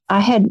I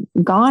had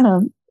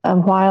gone a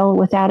while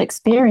without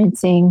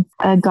experiencing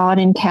a God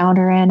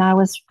encounter. And I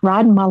was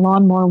riding my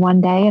lawnmower one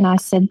day and I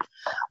said,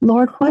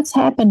 Lord, what's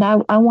happened?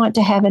 I want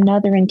to have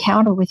another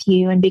encounter with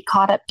you and be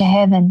caught up to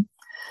heaven.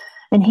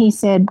 And he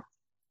said,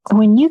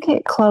 when you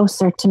get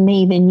closer to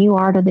me than you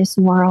are to this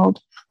world,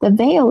 the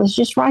veil is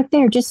just right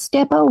there. Just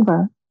step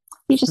over.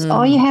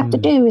 All you have to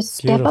do is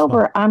step Beautiful.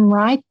 over. I'm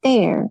right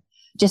there.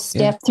 Just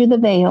step through the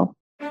veil.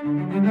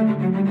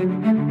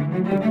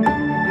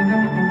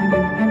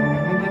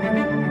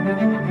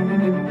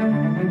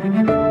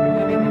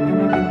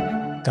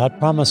 God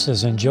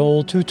promises in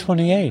Joel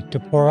 2:28 to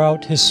pour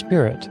out His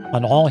Spirit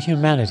on all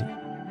humanity.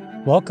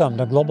 Welcome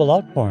to Global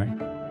Outpouring,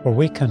 where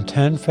we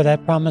contend for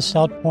that promised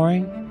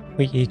outpouring,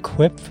 we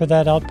equip for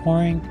that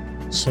outpouring,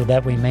 so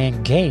that we may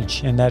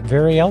engage in that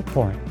very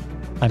outpouring.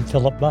 I'm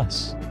Philip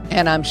Buss.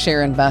 And I'm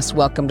Sharon Buss.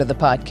 Welcome to the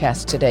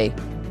podcast today.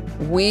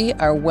 We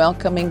are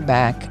welcoming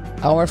back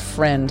our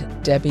friend,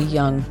 Debbie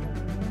Young.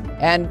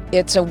 And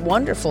it's a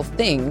wonderful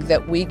thing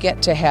that we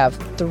get to have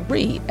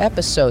 3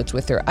 episodes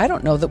with her. I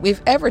don't know that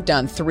we've ever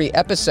done 3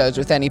 episodes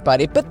with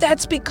anybody, but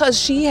that's because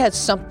she has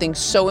something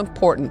so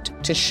important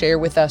to share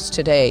with us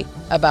today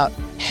about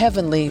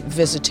heavenly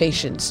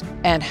visitations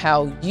and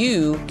how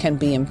you can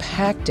be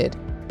impacted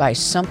by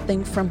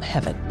something from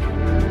heaven.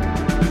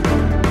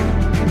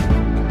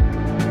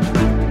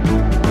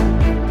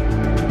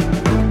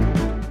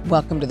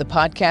 Welcome to the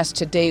podcast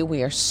today.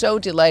 We are so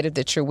delighted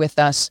that you're with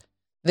us.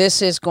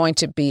 This is going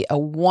to be a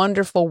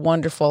wonderful,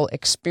 wonderful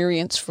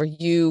experience for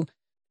you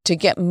to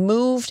get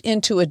moved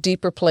into a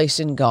deeper place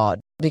in God,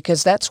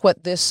 because that's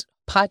what this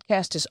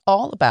podcast is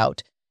all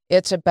about.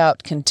 It's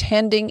about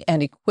contending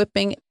and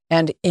equipping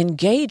and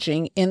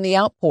engaging in the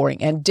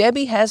outpouring. And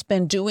Debbie has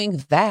been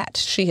doing that.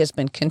 She has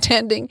been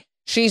contending,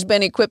 she's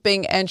been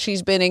equipping, and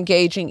she's been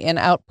engaging in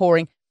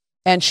outpouring.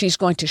 And she's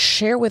going to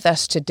share with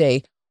us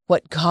today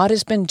what God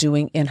has been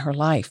doing in her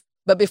life.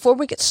 But before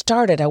we get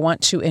started, I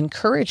want to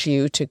encourage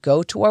you to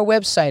go to our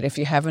website if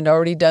you haven't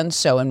already done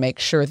so, and make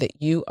sure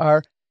that you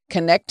are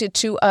connected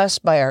to us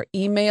by our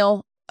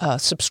email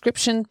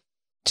subscription.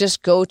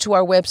 Just go to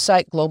our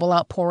website,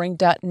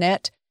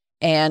 globaloutpouring.net,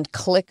 and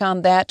click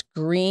on that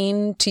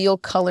green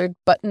teal-colored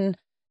button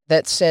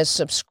that says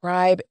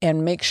subscribe,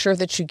 and make sure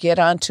that you get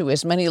onto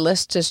as many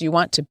lists as you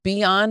want to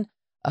be on.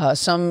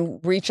 Some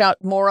reach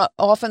out more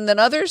often than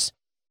others.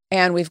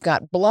 And we've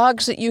got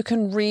blogs that you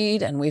can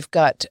read, and we've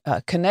got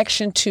a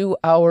connection to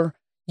our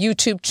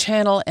YouTube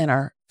channel and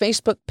our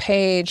Facebook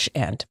page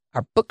and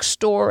our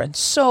bookstore, and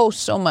so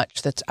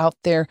much that's out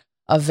there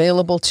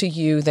available to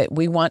you that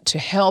we want to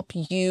help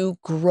you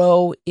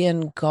grow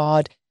in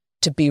God,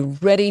 to be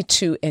ready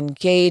to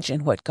engage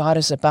in what God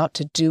is about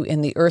to do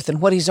in the earth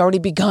and what He's already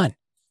begun.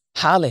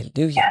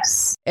 Hallelujah.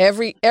 Yes.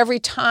 Every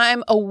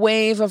time a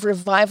wave of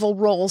revival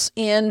rolls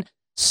in,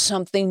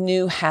 something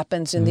new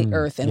happens in the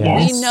earth. And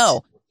we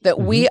know that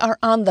we are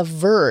on the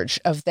verge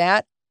of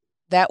that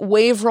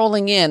wave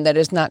rolling in that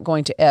is not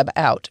going to ebb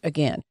out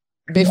again.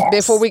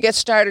 Before we get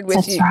started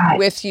with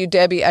you,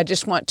 Debbie, I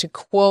just want to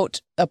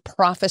quote a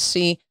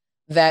prophecy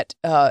that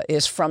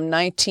is from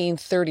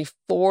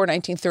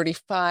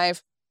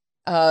 1935,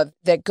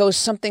 that goes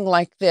something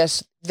like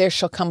this: there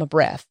shall come a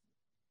breath,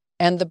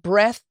 and the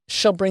breath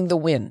shall bring the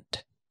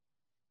wind,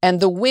 and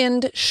the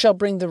wind shall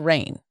bring the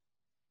rain,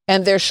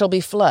 and there shall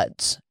be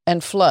floods,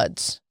 and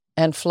floods,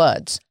 and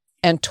floods,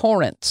 and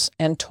torrents,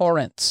 and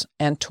torrents,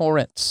 and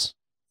torrents.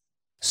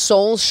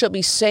 Souls shall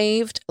be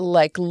saved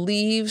like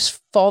leaves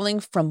falling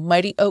from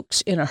mighty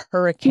oaks in a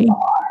hurricane.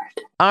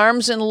 Lord.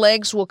 Arms and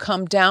legs will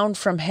come down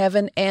from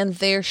heaven, and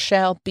there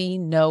shall be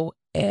no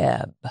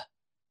ebb.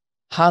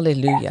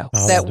 Hallelujah.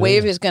 That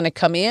wave is going to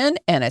come in,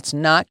 and it's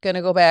not going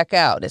to go back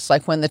out. It's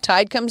like when the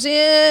tide comes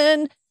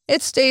in,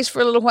 it stays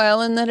for a little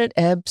while, and then it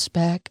ebbs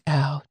back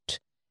out.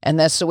 And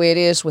that's the way it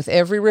is with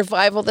every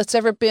revival that's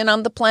ever been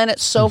on the planet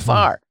so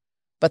far.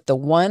 But the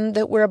one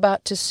that we're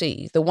about to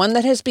see, the one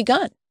that has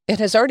begun, it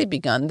has already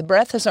begun. The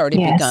breath has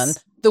already begun.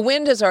 The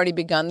wind has already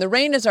begun. The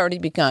rain has already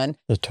begun.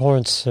 The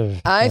torrents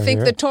I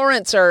think the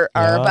torrents are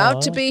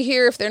about to be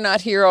here if they're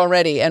not here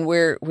already. And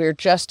we're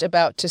just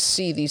about to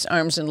see these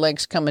arms and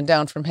legs coming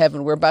down from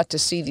heaven. We're about to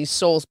see these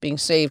souls being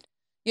saved.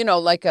 You know,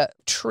 like a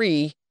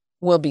tree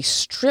will be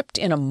stripped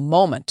in a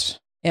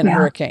moment in a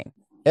hurricane.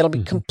 It'll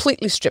be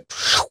completely stripped.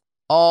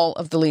 All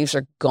of the leaves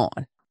are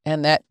gone.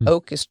 And that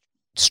oak is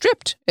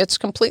stripped. It's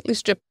completely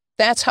stripped.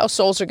 That's how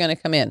souls are going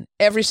to come in.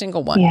 Every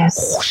single one.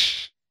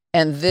 Yes.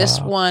 And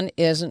this one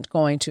isn't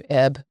going to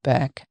ebb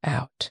back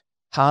out.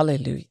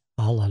 Hallelujah.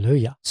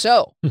 Hallelujah.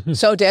 So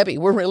Debbie,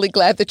 we're really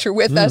glad that you're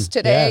with us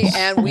today. Yes.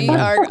 And we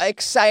are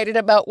excited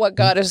about what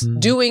God is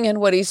doing and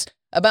what He's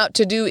about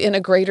to do in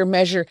a greater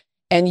measure.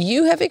 And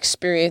you have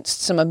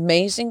experienced some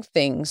amazing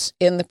things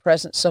in the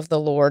presence of the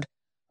Lord.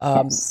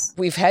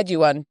 We've had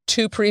you on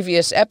 2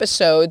 previous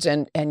episodes,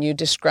 and you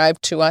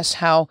described to us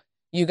how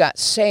you got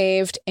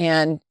saved,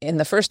 and in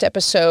the first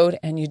episode,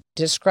 and you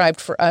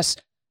described for us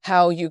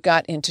how you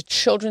got into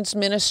children's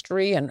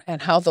ministry and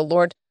how the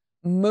Lord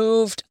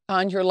moved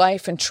on your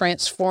life and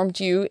transformed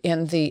you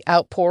in the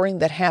outpouring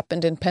that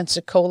happened in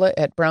Pensacola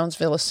at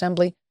Brownsville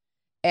Assembly.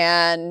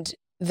 And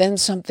then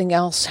something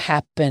else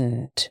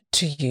happened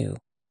to you.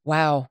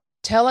 Wow.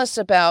 Tell us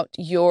about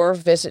your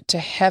visit to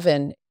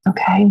heaven.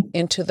 Okay.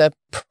 Into the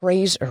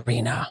praise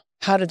arena.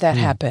 How did that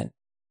happen?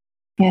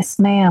 Yes,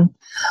 ma'am.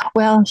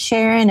 Well,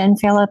 Sharon and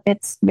Philip,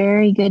 it's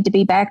very good to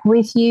be back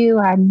with you.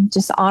 I'm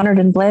just honored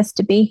and blessed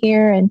to be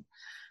here.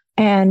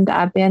 And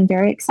I've been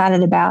very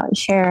excited about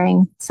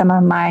sharing some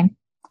of my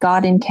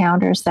God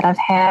encounters that I've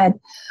had.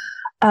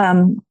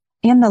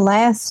 In the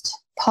last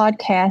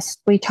podcast,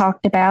 we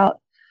talked about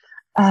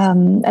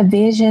a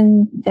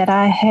vision that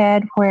I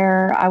had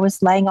where I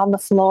was laying on the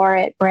floor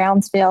at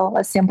Brownsville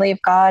Assembly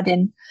of God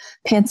in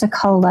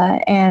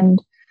Pensacola,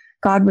 and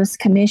God was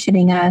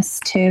commissioning us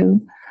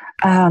to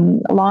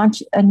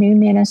launch a new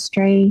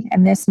ministry,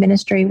 and this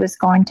ministry was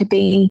going to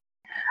be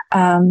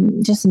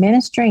just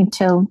ministering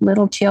to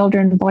little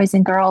children, boys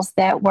and girls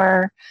that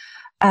were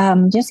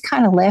just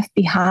kind of left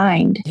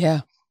behind.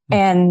 Yeah.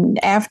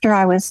 And after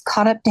I was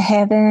caught up to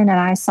heaven and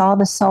I saw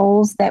the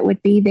souls that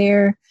would be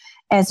there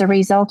as a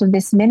result of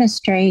this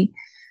ministry,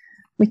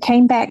 we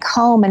came back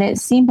home, and it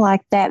seemed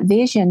like that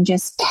vision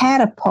just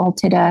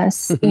catapulted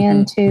us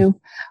into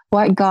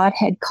what God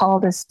had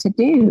called us to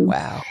do.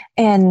 Wow.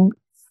 And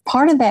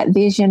part of that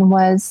vision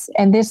was,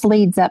 and this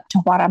leads up to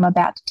what I'm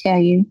about to tell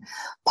you,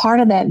 part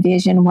of that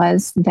vision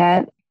was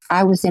that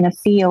I was in a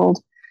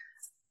field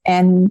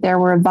and there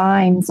were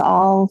vines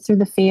all through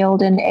the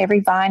field, and every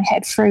vine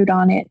had fruit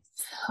on it.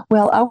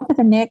 Well, over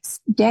the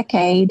next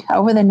decade,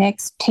 over the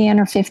next 10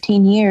 or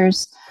 15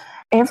 years,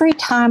 every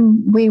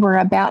time we were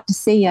about to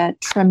see a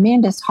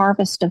tremendous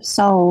harvest of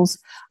souls,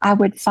 I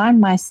would find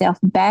myself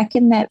back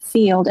in that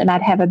field, and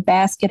I'd have a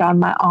basket on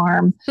my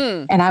arm,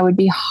 and I would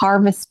be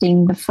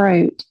harvesting the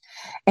fruit.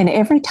 And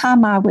every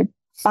time I would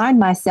find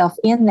myself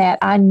in that,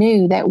 I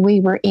knew that we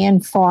were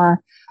in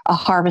for a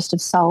harvest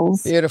of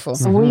souls. Beautiful.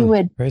 So we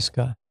would Praise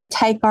God.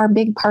 take our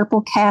big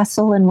purple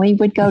castle, and we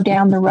would go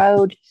down the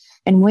road,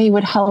 and we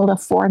would hold a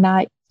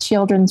 4-night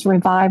children's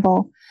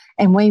revival.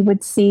 And we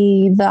would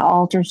see the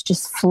altars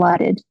just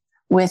flooded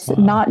with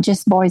not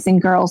just boys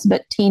and girls,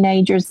 but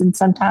teenagers and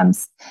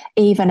sometimes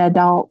even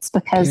adults,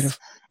 because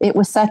it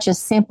was such a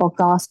simple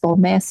gospel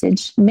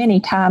message. Many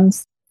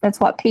times that's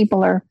what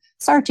people are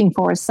searching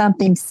for, is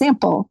something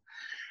simple.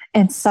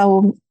 And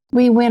so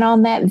we went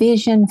on that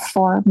vision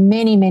for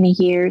many, many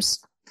years.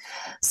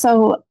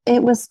 So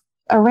it was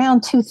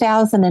around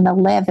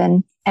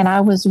 2011, and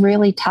I was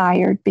really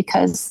tired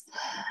because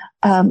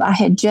I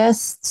had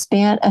just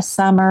spent a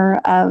summer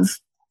of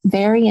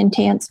very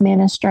intense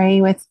ministry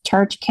with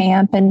church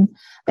camp and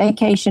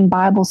vacation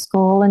Bible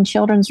school and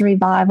children's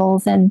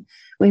revivals. And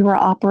we were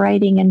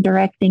operating and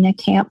directing a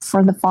camp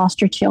for the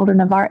foster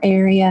children of our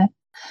area.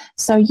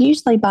 So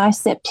usually by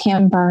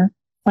September,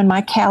 when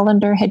my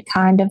calendar had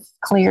kind of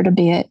cleared a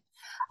bit,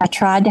 I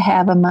tried to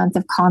have a month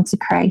of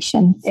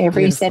consecration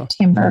every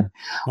September,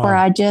 where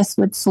I just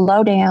would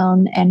slow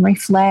down and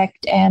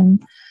reflect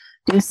and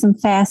do some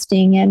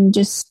fasting and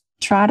just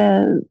try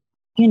to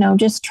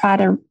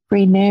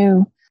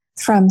renew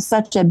from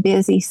such a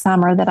busy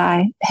summer that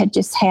I had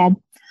just had.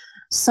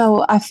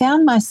 So I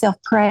found myself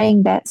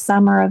praying that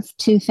summer of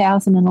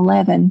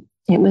 2011.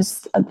 It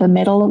was the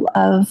middle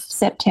of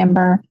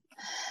September,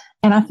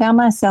 and I found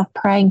myself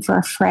praying for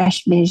a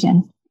fresh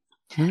vision.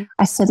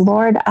 I said,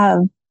 Lord,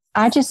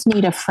 I just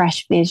need a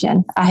fresh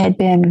vision. I had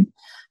been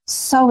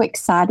so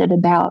excited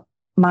about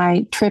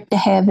my trip to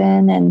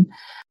heaven and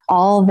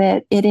all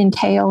that it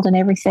entailed and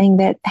everything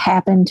that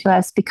happened to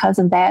us because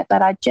of that.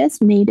 But I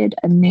just needed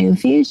a new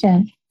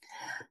vision.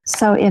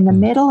 So in the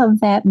middle of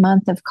that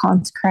month of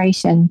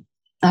consecration,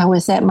 I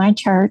was at my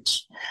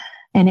church,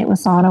 and it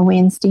was on a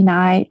Wednesday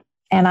night.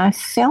 And I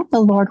felt the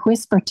Lord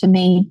whisper to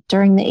me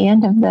during the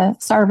end of the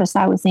service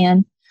I was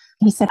in.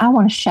 He said, I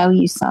want to show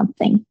you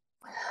something.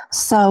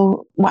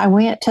 So I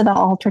went to the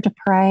altar to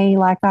pray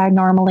like I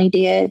normally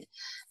did.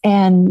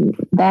 And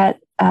that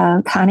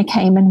kind of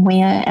came and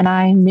went, and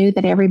I knew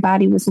that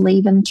everybody was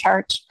leaving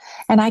church.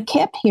 And I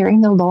kept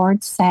hearing the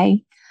Lord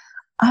say,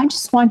 I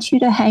just want you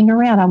to hang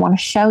around. I want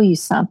to show you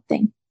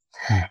something.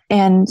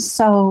 And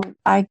so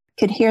I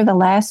could hear the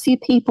last few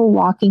people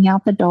walking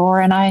out the door,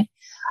 and I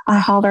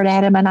hollered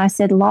at him and I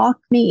said, lock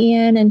me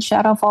in and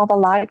shut off all the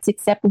lights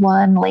except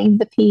one, leave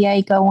the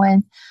PA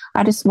going.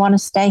 I just want to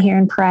stay here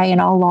and pray,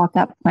 and I'll lock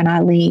up when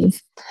I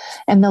leave.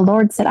 And the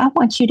Lord said, I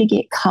want you to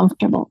get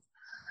comfortable.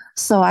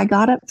 So I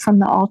got up from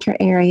the altar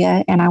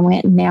area and I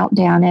went and knelt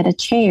down at a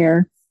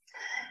chair,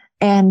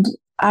 and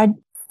I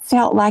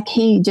felt like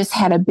he just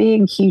had a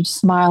big, huge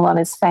smile on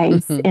his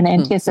face in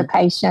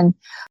anticipation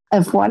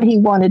of what he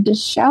wanted to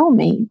show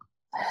me.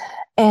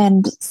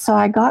 And so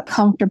I got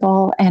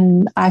comfortable,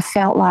 and I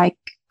felt like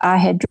I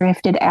had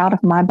drifted out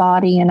of my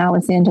body and I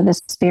was into the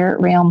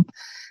spirit realm,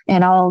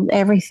 and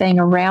everything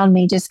around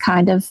me just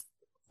kind of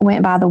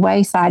went by the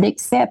wayside,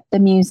 except the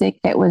music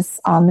that was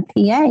on the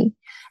PA,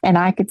 and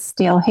I could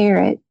still hear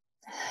it.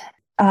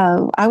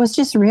 I was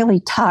just really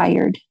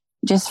tired.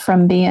 just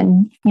from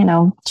being,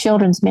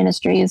 children's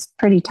ministry is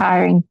pretty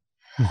tiring.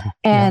 Mm-hmm.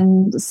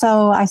 And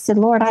so I said,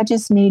 Lord, I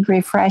just need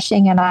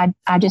refreshing, and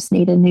I just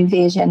need a new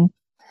vision.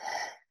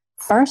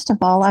 First of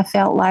all, I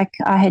felt like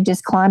I had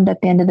just climbed up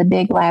into the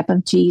big lap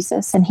of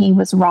Jesus, and he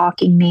was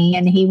rocking me,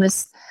 and he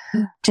was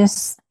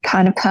just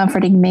kind of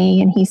comforting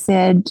me. And he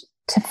said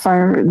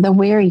for the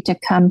weary to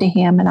come to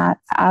him, and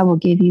I will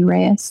give you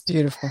rest.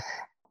 Beautiful.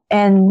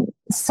 And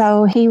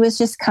so he was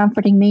just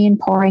comforting me and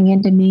pouring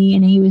into me,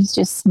 and he was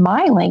just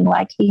smiling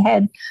like he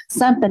had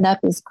something up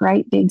his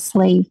great big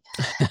sleeve.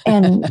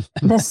 And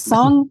the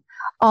song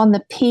on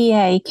the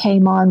PA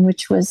came on,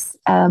 which was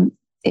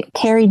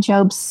Carrie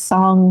Job's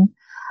song.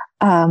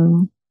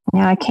 Now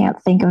I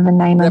can't think of the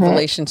name of it.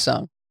 Revelation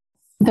song.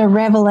 The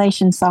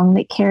Revelation song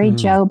that Carrie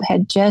Job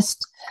had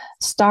just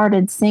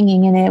started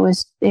singing, and it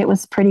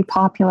was pretty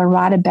popular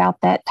right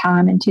about that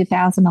time in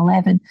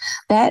 2011.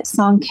 That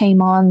song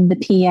came on the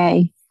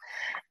PA,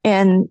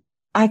 and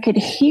I could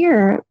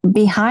hear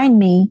behind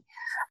me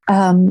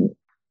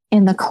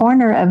in the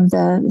corner of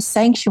the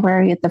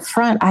sanctuary at the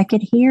front, I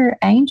could hear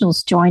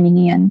angels joining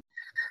in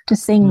to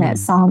sing that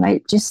song.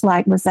 It just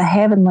like was a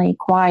heavenly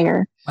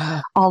choir.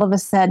 Wow. All of a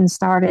sudden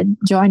started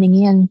joining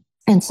in.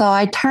 And so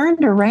I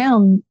turned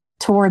around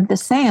toward the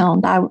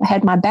sound. I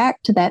had my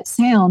back to that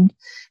sound,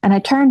 and I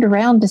turned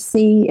around to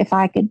see if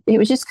I could. It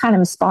was just kind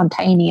of a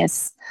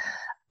spontaneous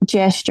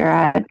gesture.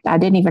 I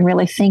didn't even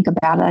really think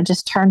about it. I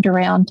just turned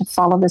around to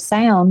follow the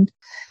sound,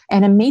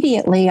 and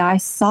immediately I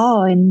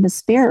saw in the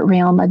spirit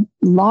realm a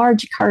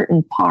large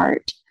curtain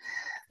part.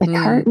 The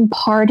curtain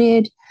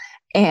parted,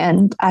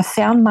 and I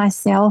found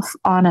myself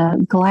on a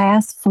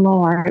glass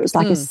floor. It was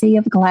like a sea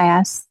of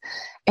glass,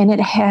 and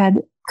it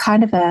had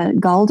kind of a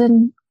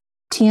golden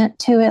tint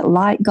to it,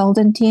 light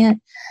golden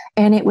tint,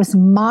 and it was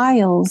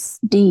miles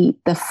deep.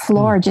 The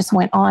floor just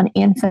went on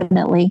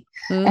infinitely,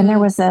 and there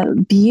was a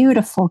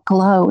beautiful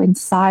glow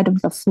inside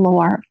of the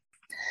floor.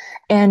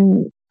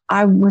 And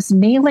I was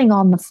kneeling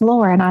on the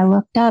floor, and I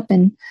looked up,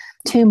 and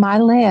to my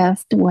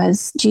left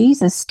was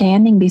Jesus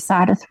standing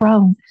beside a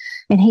throne,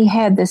 and he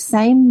had the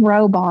same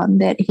robe on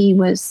that he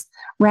was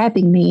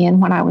wrapping me in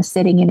when I was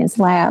sitting in his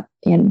lap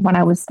and when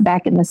I was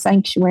back in the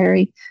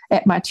sanctuary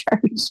at my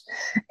church.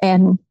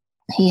 And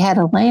he had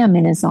a lamb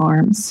in his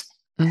arms.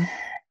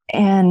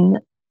 And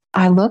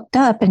I looked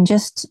up, and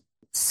just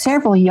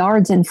several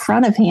yards in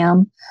front of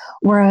him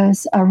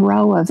was a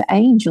row of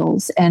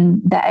angels,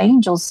 and the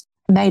angels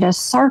made a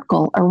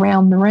circle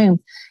around the room.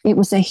 It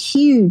was a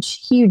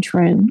huge, huge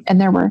room,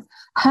 and there were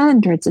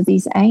hundreds of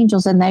these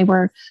angels, and they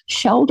were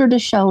shoulder to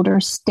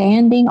shoulder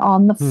standing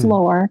on the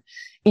floor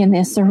in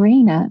this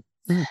arena.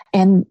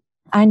 And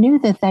I knew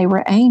that they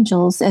were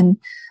angels, and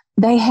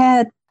they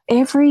had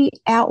every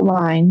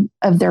outline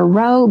of their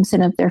robes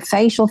and of their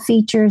facial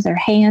features, their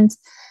hands,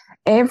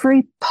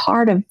 every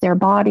part of their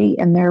body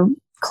and their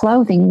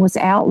clothing was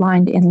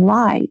outlined in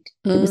light.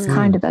 It was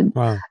kind of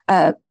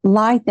a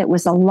light that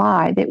was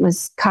alive. It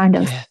was kind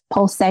of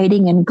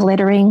pulsating and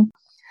glittering.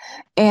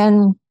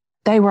 And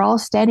they were all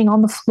standing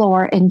on the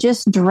floor, and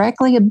just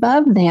directly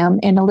above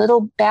them in a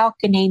little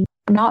balcony,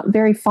 not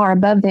very far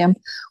above them,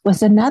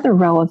 was another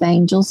row of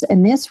angels.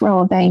 And this row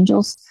of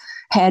angels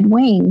had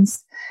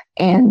wings.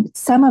 And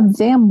some of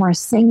them were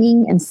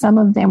singing, and some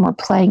of them were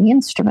playing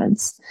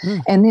instruments.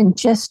 And then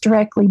just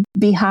directly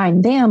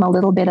behind them, a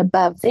little bit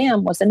above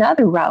them, was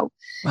another row,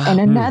 and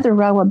another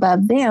row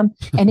above them.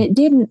 And it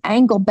didn't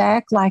angle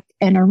back like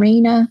an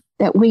arena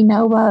that we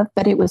know of,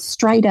 but it was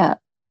straight up.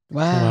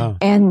 Wow.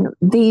 And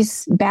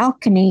these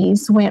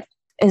balconies went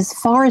as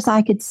far as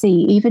I could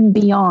see, even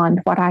beyond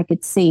what I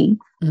could see.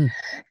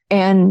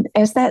 And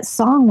as that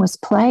song was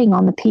playing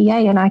on the PA,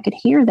 and I could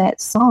hear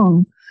that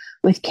song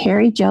with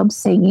Carrie Job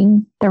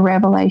singing the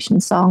Revelation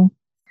song.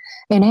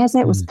 And as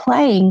it was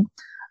playing,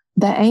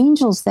 the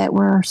angels that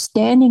were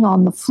standing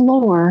on the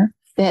floor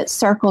that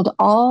circled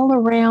all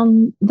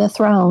around the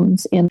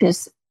thrones in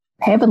this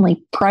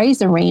heavenly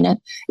praise arena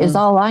is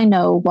all I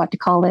know what to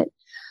call it.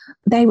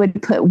 They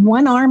would put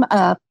one arm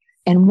up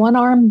and one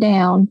arm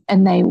down,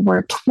 and they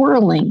were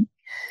twirling,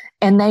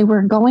 and they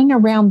were going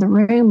around the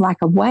room like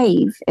a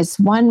wave.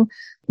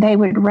 They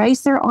would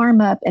raise their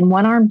arm up and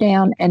one arm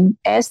down, and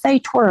as they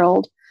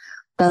twirled,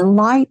 the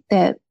light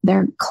that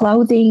their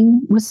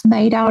clothing was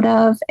made out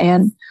of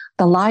and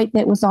the light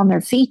that was on their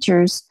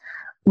features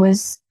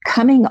was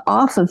coming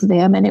off of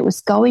them, and it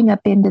was going up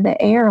into the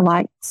air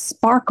like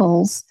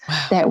sparkles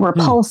that were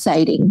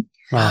pulsating.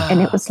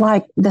 And it was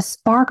like the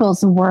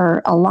sparkles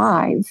were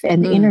alive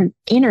and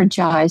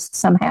energized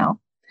somehow.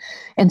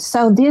 And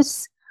so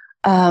this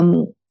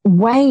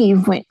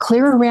wave went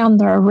clear around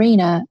the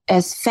arena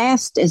as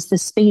fast as the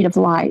speed of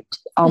light,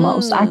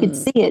 almost. I could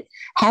see it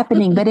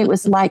happening, but it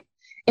was like,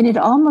 and it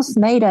almost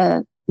made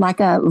a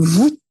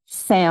vroom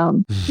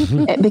sound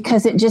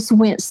because it just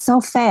went so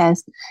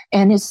fast.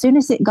 And as soon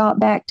as it got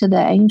back to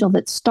the angel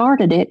that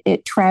started it,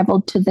 it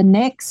traveled to the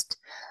next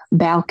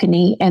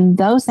balcony, and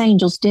those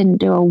angels didn't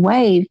do a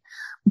wave,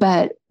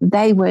 but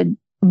they would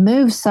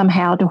move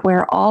somehow to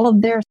where all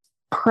of their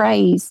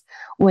praise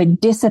would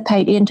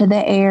dissipate into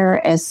the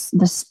air as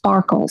the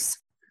sparkles.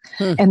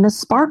 And the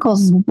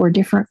sparkles were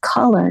different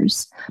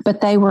colors,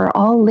 but they were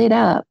all lit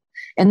up.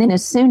 And then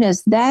as soon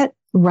as that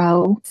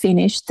row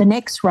finished, the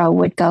next row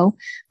would go,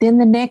 then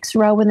the next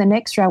row and the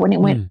next row, and it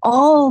went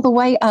all the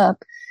way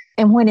up.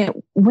 And when it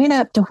went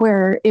up to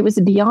where it was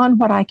beyond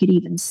what I could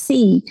even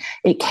see,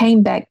 it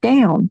came back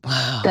down.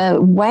 Wow.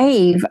 The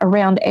wave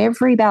around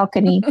every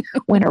balcony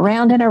went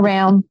around and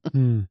around.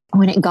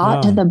 When it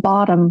got to the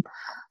bottom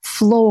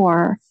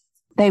floor,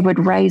 they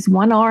would raise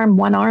one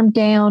arm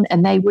down,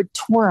 and they would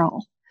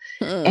twirl.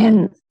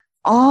 And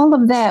all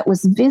of that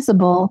was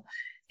visible.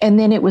 And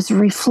then it was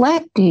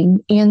reflecting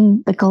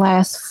in the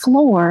glass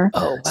floor.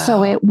 Oh, wow.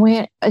 So it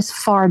went as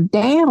far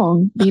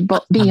down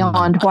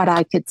beyond what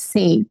I could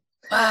see.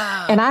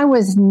 Wow. And I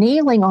was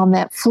kneeling on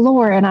that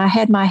floor, and I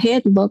had my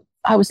head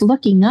I was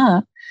looking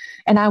up,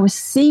 and I was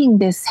seeing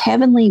this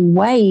heavenly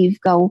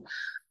wave go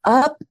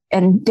up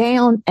and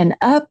down and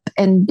up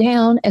and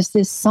down as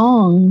this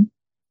song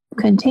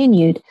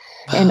continued.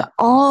 And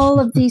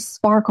all of these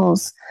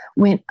sparkles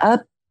went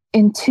up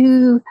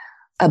into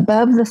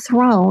above the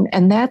throne,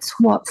 and that's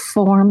what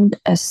formed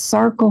a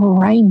circle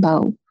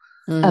rainbow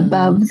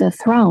above the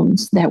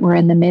thrones that were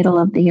in the middle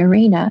of the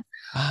arena.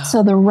 Wow.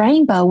 So the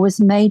rainbow was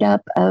made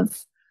up of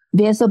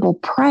visible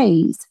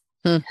praise.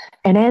 And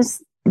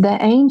as the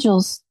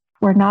angels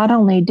were not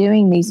only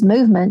doing these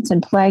movements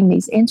and playing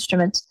these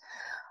instruments,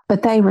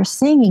 but they were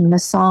singing the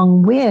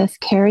song with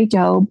Carrie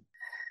Job.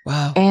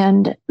 Wow.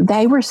 And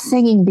they were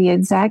singing the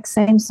exact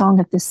same song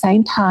at the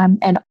same time.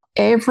 And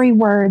every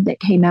word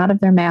that came out of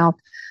their mouth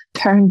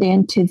turned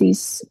into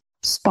these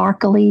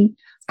sparkly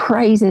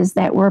praises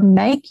that were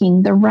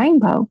making the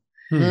rainbow.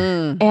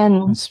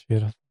 And That's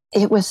beautiful.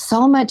 it was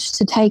so much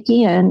to take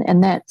in.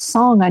 And that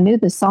song, I knew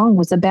the song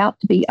was about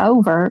to be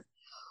over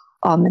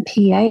on the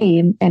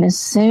PA. And as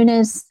soon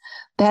as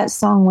that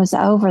song was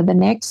over, the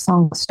next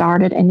song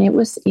started, and it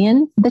was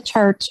in the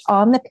church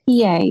on the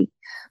PA,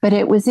 but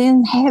it was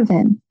in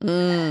heaven.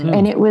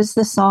 And it was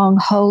the song,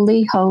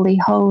 Holy, Holy,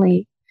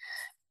 Holy.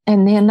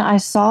 And then I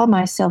saw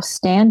myself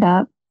stand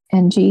up,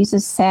 and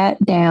Jesus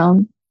sat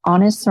down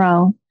on his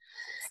throne,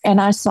 and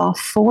I saw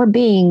 4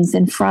 beings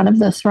in front of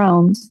the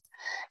thrones,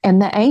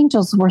 and the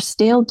angels were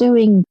still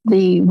doing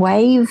the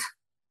wave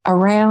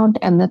around,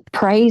 and the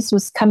praise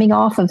was coming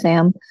off of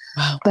them.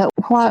 Wow. But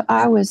what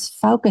I was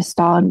focused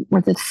on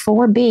were the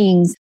 4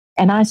 beings,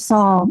 and I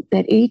saw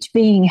that each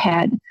being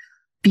had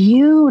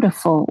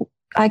beautiful,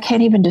 I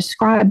can't even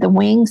describe the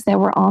wings that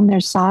were on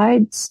their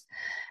sides.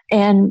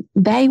 And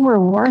they were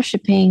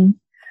worshiping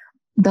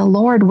the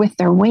Lord with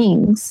their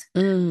wings.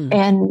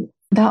 And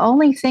the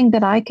only thing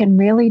that I can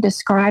really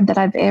describe that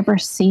I've ever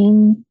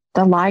seen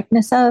the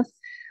likeness of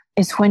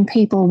is when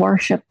people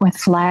worship with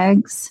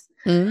flags.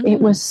 It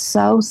was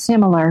so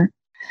similar.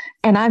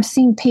 And I've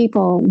seen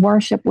people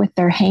worship with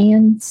their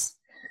hands,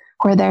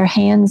 where their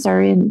hands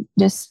are in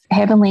just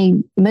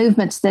heavenly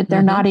movements that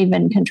they're not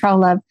even in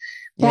control of.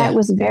 That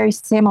was very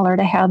similar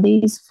to how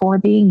these 4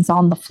 beings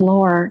on the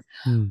floor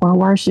were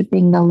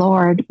worshiping the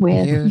Lord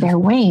with their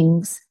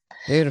wings.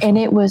 Beautiful. And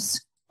it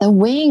was, the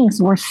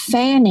wings were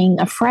fanning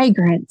a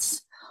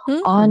fragrance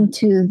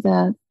onto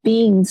the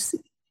beings,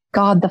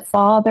 God the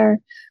Father,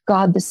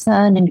 God the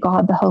Son, and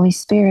God the Holy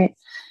Spirit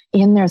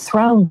in their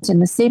thrones. In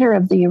the center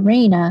of the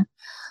arena,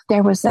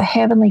 there was a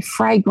heavenly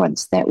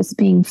fragrance that was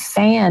being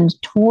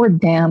fanned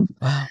toward them,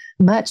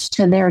 much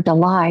to their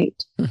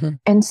delight.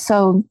 And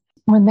so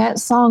when that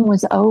song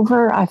was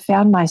over, I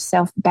found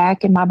myself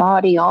back in my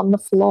body on the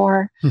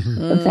floor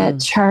of that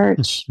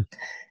church.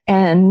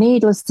 And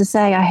needless to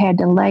say, I had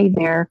to lay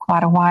there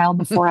quite a while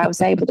before I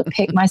was able to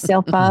pick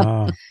myself up.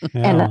 Wow.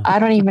 Yeah. And I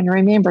don't even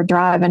remember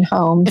driving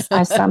home.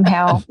 I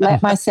somehow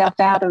let myself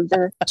out of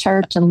the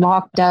church and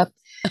locked up.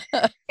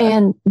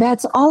 And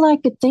that's all I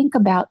could think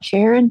about,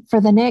 Sharon,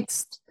 for the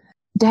next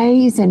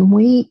days and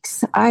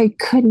weeks. I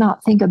could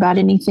not think about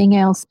anything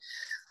else.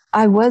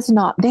 I was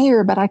not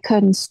there, but I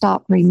couldn't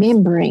stop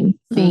remembering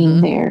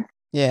being there.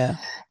 Yeah.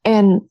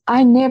 And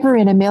I never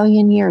in a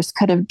million years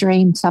could have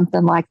dreamed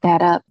something like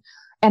that up.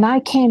 And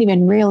I can't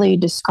even really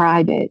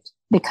describe it,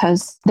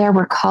 because there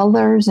were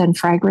colors and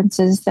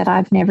fragrances that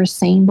I've never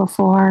seen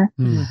before.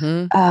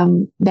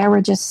 There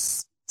were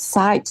just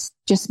sights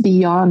just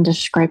beyond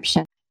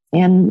description.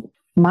 And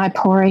my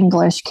poor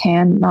English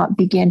cannot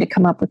begin to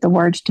come up with the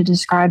words to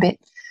describe it.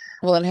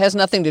 Well, it has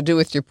nothing to do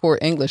with your poor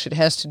English. It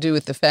has to do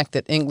with the fact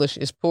that English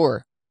is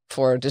poor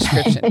for a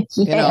description. Yes.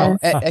 You know,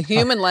 a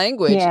human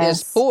language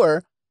is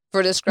poor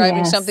for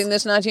describing something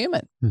that's not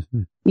human.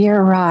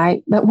 You're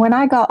right. But when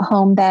I got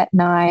home that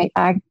night,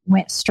 I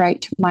went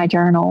straight to my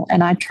journal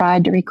and I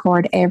tried to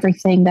record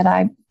everything that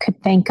I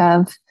could think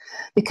of,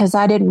 because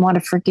I didn't want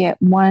to forget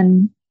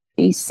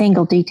a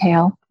single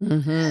detail.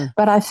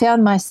 But I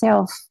found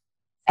myself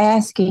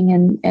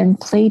asking and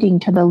pleading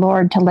to the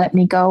Lord to let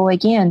me go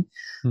again,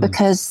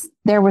 because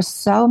there were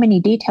so many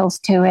details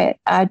to it.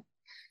 I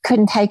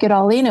couldn't take it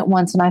all in at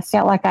once, and I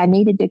felt like I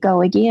needed to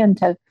go again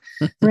to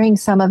bring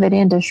some of it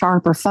into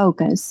sharper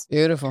focus.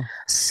 Beautiful.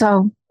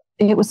 So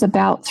it was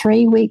about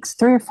 3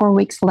 or 4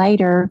 weeks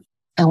later,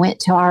 I went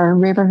to our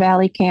River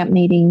Valley Camp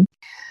Meeting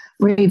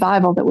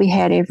revival that we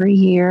had every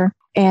year.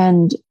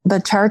 And the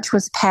church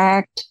was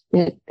packed.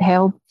 It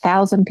held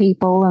 1,000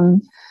 people,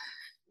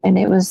 and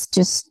it was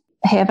just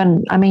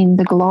heaven. I mean,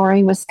 the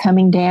glory was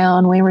coming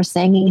down. We were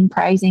singing,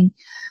 praising,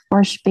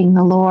 worshiping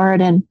the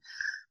Lord. And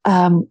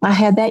I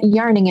had that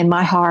yearning in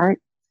my heart.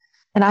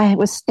 And I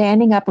was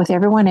standing up with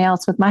everyone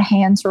else with my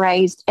hands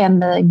raised,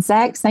 and the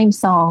exact same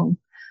song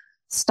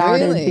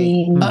started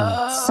being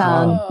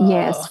sung,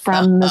 yes,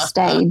 from the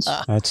stage.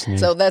 That's neat.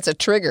 So that's a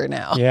trigger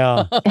now.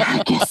 Yeah.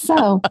 I guess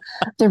so.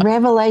 The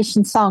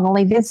Revelation song,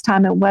 only this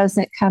time it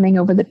wasn't coming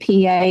over the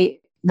PA.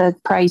 The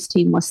praise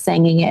team was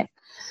singing it.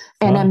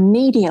 And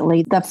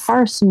immediately, the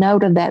first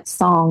note of that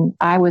song,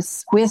 I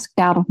was whisked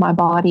out of my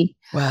body.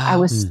 Wow. I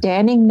was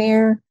standing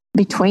there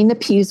between the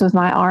pews with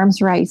my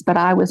arms raised, but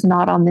I was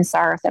not on this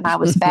earth, and I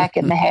was back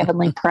in the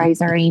heavenly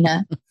praise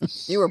arena.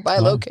 You were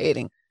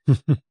bilocating.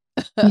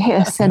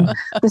 Yes, and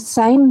the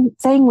same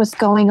thing was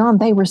going on.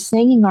 They were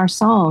singing our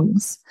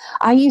songs.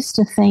 I used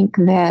to think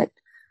that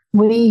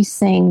we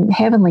sing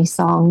heavenly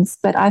songs,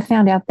 but I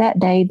found out that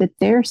day that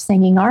they're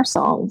singing our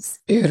songs.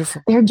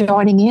 Beautiful. They're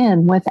joining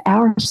in with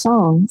our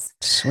songs.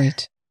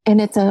 Sweet. And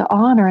it's an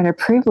honor and a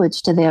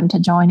privilege to them to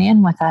join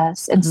in with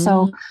us. And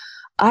so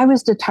I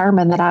was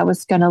determined that I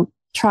was going to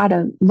try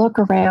to look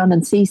around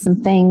and see some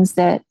things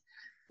that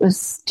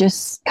was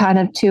just kind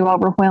of too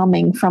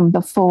overwhelming from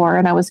before.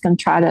 And I was going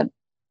to try to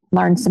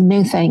learn some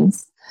new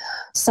things.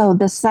 So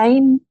the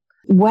same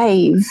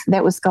wave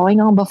that was going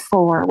on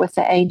before with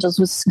the angels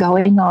was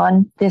going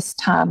on this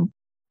time.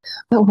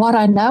 But what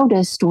I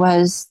noticed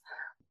was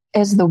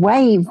as the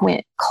wave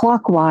went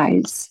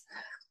clockwise,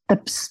 the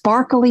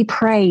sparkly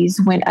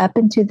praise went up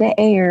into the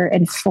air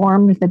and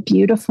formed the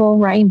beautiful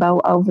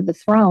rainbow over the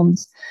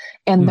thrones.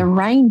 And the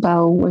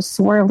rainbow was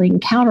swirling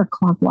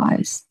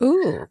counterclockwise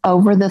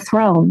over the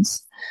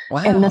thrones.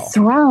 Wow. And the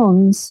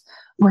thrones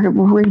were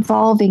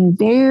revolving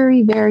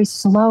very, very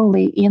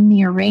slowly in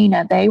the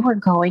arena. They were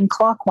going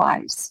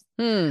clockwise.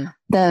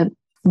 The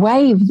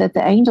wave that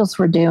the angels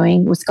were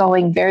doing was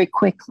going very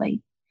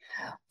quickly.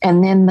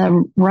 And then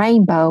the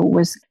rainbow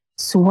was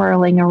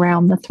swirling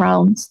around the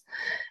thrones.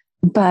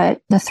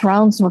 But the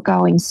thrones were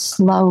going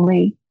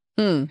slowly.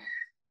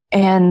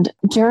 And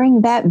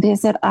during that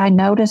visit, I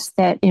noticed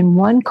that in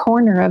one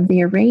corner of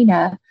the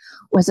arena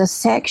was a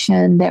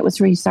section that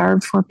was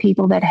reserved for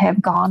people that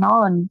have gone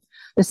on,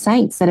 the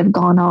saints that have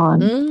gone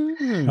on.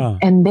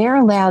 And they're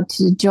allowed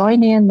to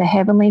join in the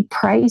heavenly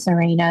praise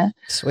arena.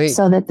 Sweet.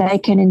 So that they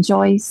can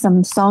enjoy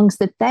some songs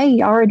that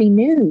they already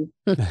knew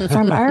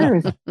from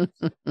earth.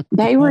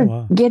 They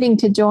were getting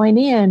to join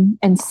in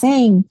and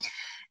sing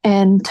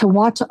and to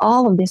watch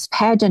all of this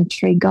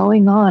pageantry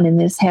going on in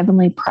this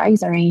heavenly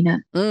praise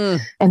arena.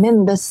 And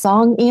then the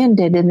song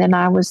ended, and then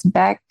I was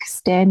back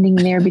standing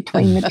there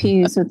between the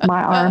pews with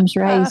my arms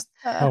raised.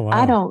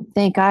 I don't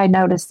think I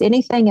noticed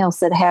anything else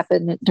that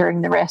happened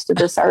during the rest of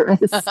the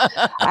service.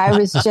 I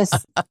was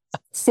just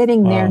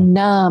sitting there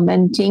numb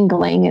and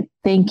tingling and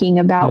thinking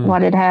about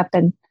what had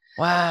happened.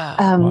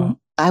 Wow.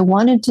 I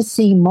wanted to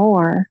see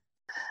more.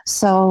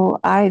 So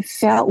I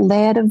felt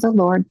led of the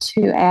Lord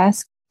to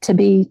ask to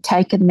be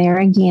taken there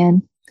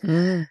again.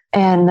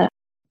 And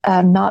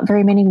not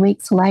very many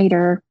weeks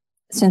later,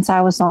 since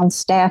I was on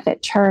staff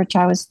at church,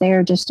 I was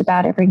there just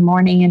about every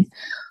morning. And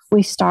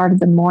we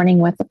started the morning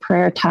with a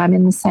prayer time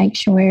in the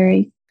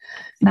sanctuary.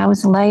 And I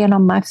was laying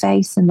on my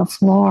face in the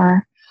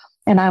floor,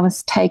 and I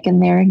was taken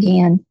there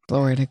again.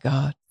 Glory to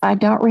God. I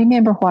don't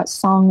remember what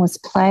song was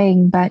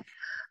playing, but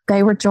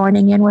they were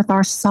joining in with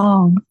our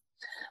song.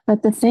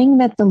 But the thing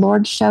that the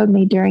Lord showed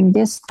me during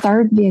this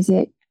third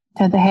visit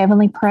to the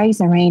heavenly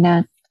praise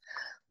arena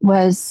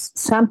was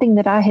something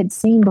that I had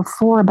seen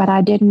before, but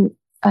I didn't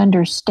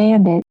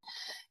understand it.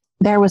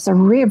 There was a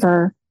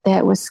river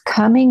that was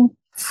coming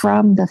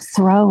from the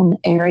throne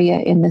area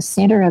in the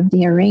center of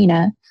the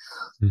arena.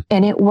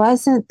 And it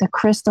wasn't the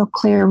crystal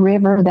clear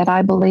river that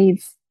I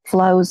believe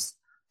flows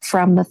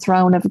from the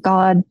throne of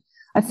God.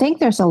 I think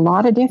there's a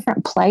lot of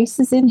different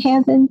places in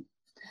heaven.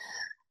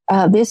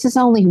 This is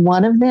only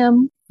one of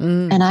them.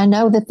 And I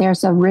know that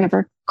there's a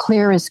river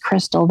clear as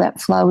crystal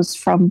that flows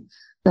from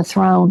the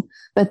throne.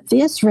 But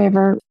this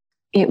river,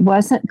 it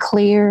wasn't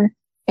clear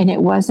and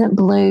it wasn't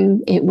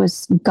blue. It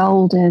was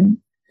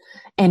golden,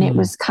 and it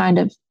was kind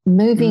of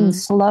moving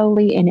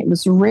slowly, and it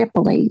was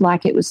ripply,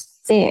 like it was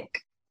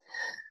thick.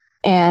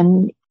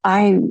 And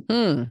I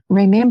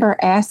remember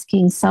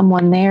asking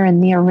someone there in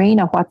the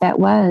arena what that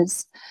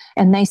was.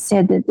 And they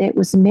said that it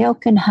was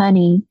milk and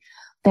honey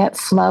that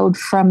flowed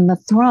from the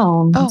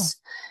thrones.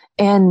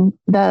 And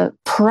the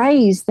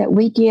praise that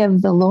we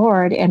give the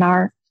Lord in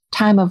our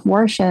time of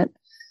worship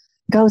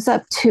goes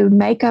up to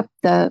make up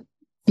the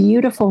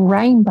beautiful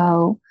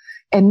rainbow.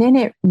 And then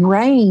it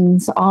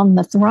rains on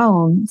the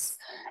thrones.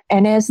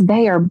 And as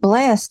they are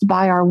blessed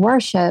by our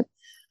worship,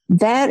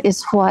 that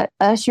is what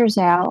ushers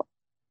out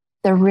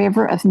the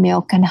river of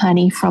milk and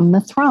honey from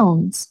the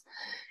thrones.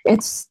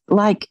 It's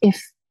like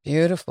if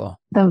beautiful.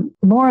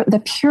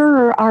 The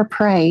purer our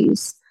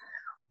praise,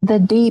 the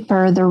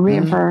deeper the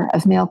river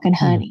of milk and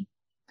honey.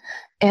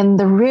 And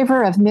the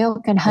river of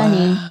milk and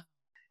honey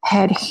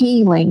had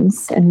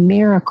healings and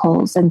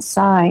miracles and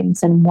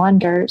signs and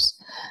wonders,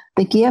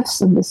 the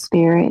gifts of the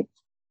Spirit.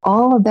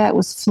 All of that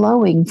was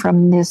flowing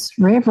from this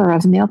river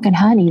of milk and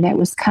honey that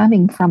was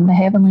coming from the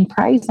Heavenly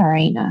Praise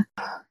Arena.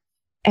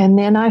 And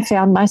then I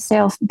found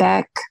myself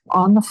back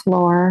on the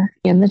floor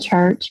in the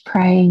church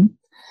praying.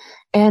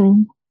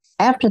 And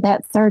after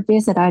that third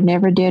visit, I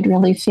never did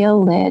really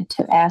feel led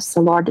to ask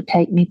the Lord to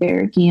take me there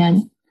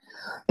again.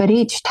 But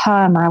each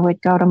time I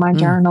would go to my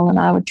journal and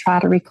I would try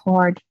to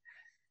record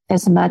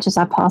as much as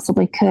I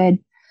possibly could.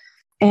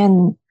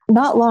 And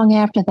not long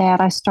after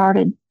that, I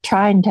started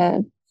trying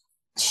to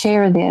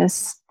share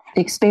this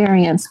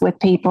experience with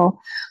people.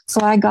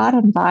 So I got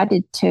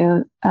invited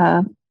to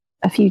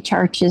a few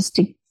churches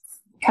to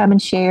come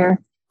and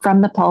share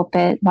from the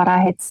pulpit what I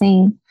had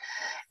seen.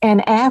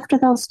 And after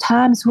those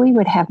times, we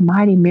would have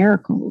mighty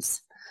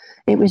miracles.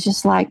 It was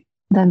just like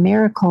the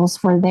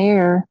miracles were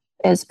there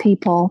as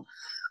people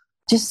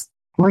just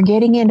were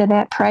getting into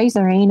that praise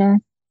arena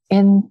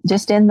in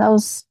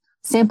those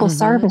simple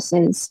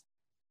services.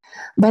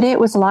 But it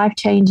was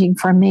life-changing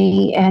for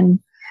me. And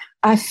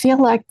I feel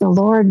like the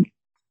Lord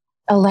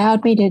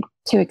allowed me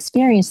to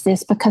experience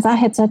this because I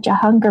had such a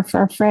hunger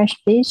for a fresh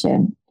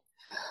vision.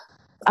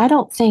 I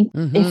don't think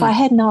if I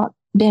had not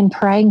been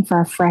praying for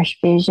a fresh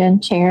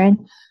vision,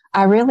 Sharon,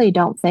 I really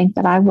don't think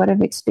that I would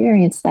have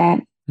experienced that.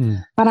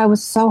 But I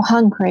was so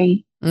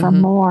hungry for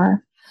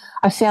more.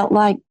 I felt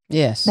like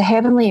the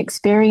heavenly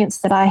experience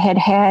that I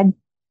had,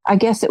 I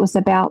guess it was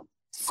about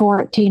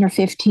 14 or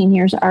 15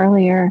 years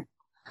earlier.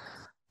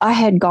 I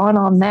had gone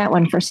on that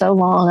one for so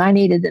long, I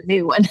needed a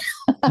new one.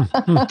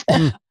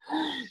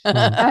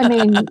 I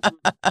mean,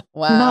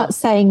 not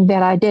saying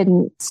that I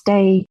didn't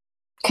stay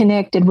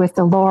connected with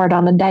the Lord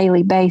on a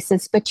daily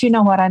basis, but you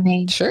know what I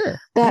mean? Sure.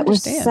 That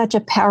was such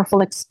a powerful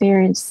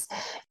experience.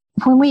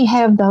 When we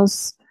have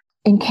those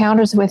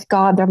encounters with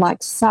God, they're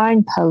like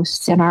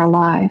signposts in our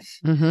life.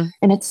 And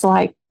it's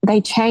like they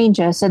change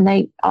us and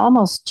they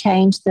almost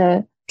change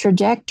the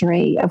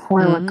trajectory of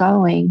where we're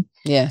going.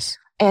 Yes.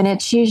 And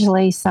it's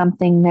usually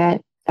something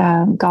that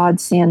God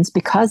sends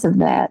because of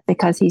that,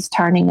 because he's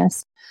turning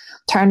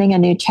a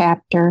new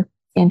chapter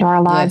into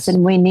our lives.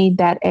 And we need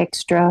that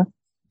extra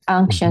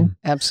unction.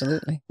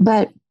 Absolutely.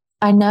 But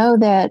I know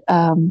that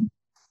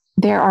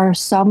there are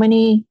so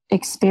many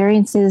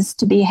experiences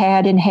to be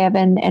had in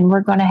heaven, and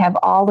we're going to have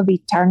all of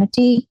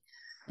eternity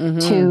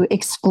to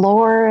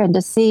explore and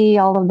to see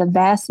all of the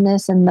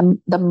vastness and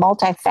the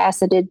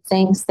multifaceted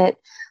things that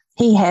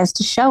he has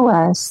to show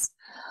us.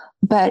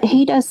 But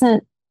he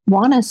doesn't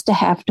want us to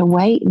have to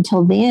wait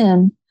until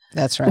then.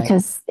 That's right.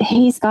 Because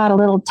he's got a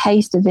little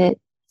taste of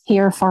it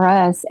here for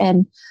us.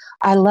 And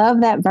I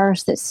love that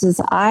verse that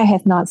says, "Eye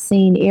hath not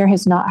seen, ear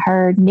has not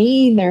heard,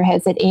 neither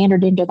has it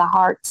entered into the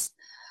hearts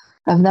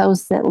of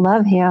those that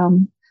love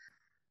him,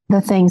 the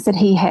things that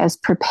he has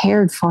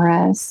prepared for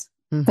us."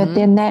 But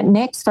then that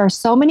next verse,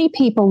 so many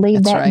people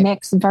leave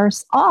next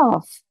verse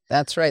off.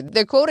 That's right.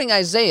 They're quoting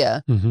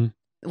Isaiah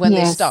when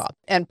they stop.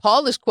 And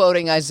Paul is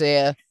quoting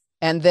Isaiah,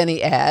 and then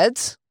he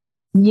adds,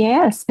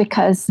 yes,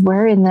 because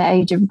we're in the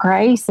age of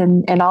grace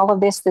and all of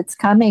this that's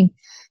coming.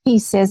 He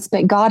says,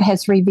 but God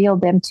has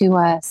revealed them to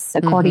us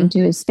according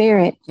to his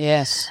Spirit.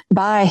 Yes.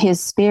 By his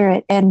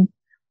Spirit. And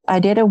I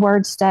did a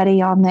word study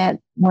on that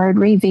word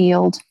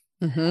revealed.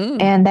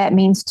 And that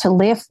means to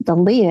lift the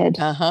lid.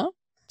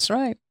 That's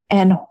right.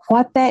 And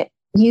what that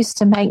used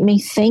to make me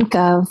think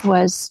of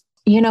was,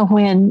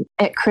 when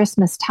at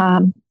Christmas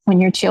time, when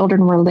your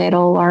children were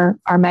little or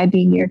maybe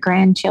your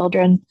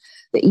grandchildren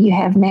that you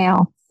have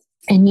now,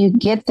 and you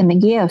get them a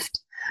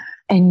gift.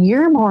 And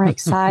you're more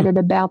excited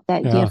about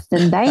that gift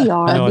than they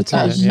are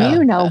because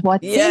you know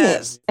what's in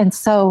it. And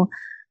so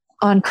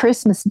on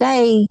Christmas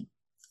Day,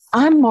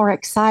 I'm more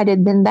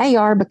excited than they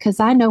are because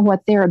I know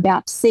what they're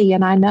about to see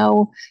and I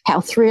know how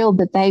thrilled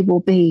that they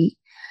will be.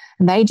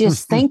 And they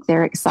just think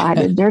they're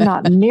excited. They're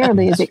not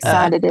nearly as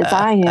excited as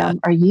I am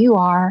or you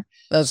are.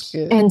 That's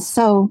good. And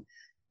so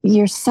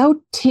you're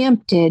so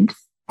tempted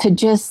to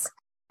just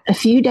a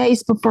few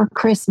days before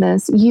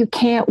Christmas, you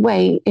can't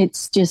wait.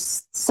 It's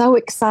just so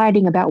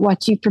exciting about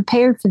what you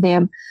prepared for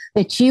them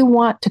that you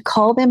want to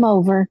call them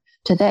over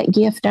to that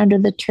gift under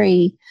the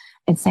tree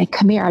and say,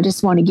 come here, I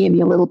just want to give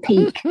you a little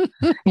peek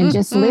and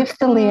just lift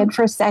the lid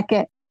for a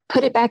second,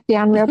 put it back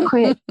down real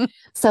quick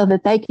so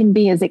that they can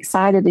be as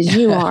excited as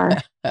you are.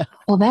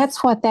 Well,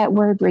 that's what that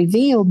word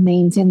revealed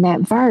means in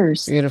that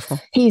verse. Beautiful.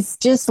 He's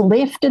just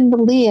lifting the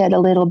lid a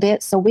little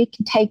bit so we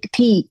can take a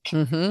peek.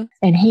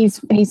 And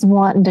he's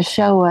wanting to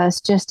show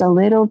us just a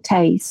little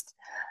taste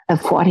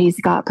of what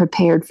he's got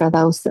prepared for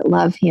those that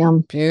love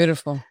him.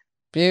 Beautiful.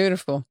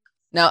 Beautiful.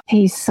 Now,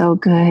 he's so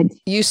good.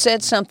 You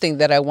said something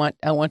that I want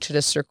you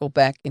to circle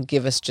back and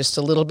give us just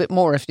a little bit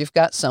more if you've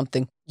got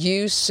something.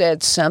 You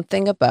said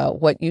something about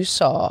what you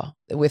saw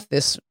with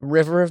this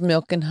river of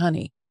milk and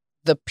honey.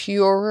 The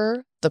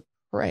purer the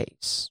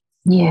praise.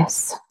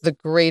 Yes. The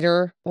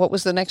greater, what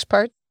was the next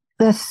part?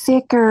 The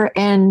thicker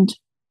and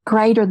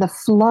greater the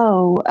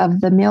flow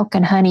of the milk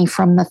and honey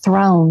from the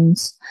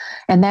thrones.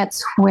 And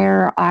that's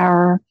where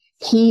our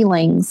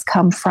healings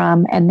come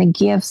from and the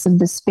gifts of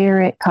the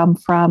Spirit come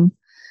from.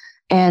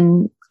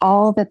 And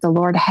all that the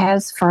Lord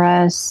has for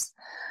us,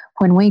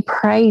 when we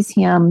praise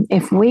Him,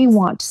 if we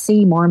want to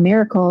see more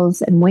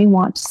miracles and we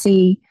want to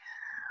see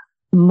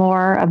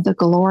more of the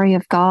glory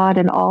of God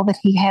and all that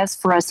He has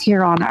for us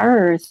here on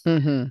earth,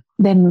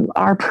 then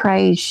our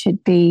praise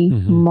should be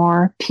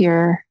more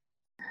pure.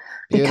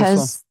 Beautiful.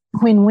 Because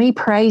when we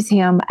praise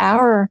Him,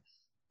 our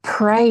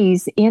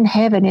praise in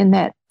heaven, in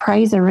that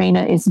praise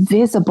arena, is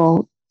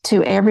visible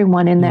to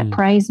everyone in that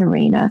praise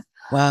arena.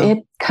 Wow. It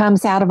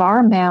comes out of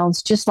our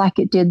mouths just like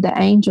it did the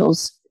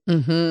angels,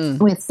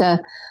 with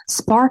the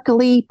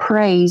sparkly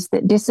praise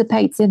that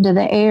dissipates into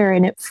the air,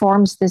 and it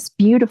forms this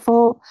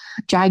beautiful,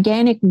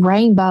 gigantic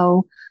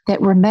rainbow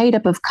that were made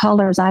up of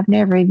colors I've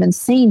never even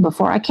seen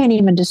before. I can't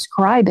even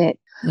describe it,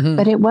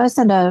 but it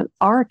wasn't an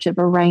arch of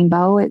a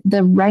rainbow.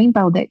 The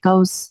rainbow that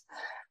goes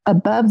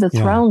above the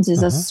thrones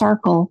is a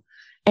circle,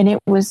 and it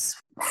was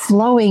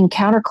flowing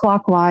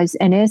counterclockwise,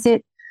 and as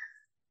it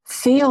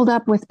filled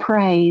up with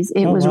praise,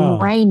 it was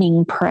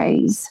raining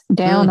praise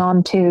down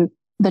onto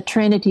the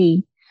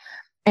Trinity.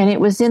 And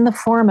it was in the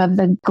form of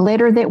the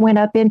glitter that went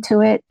up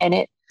into it, and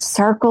it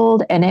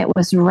circled and it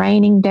was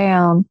raining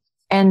down,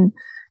 and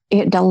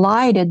it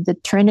delighted the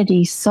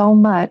Trinity so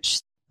much.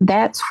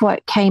 That's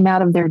what came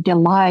out of their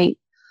delight,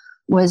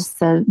 was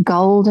the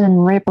golden,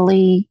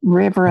 ripply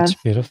river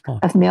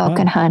of milk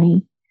and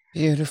honey.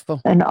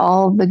 Beautiful. And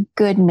all the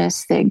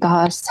goodness that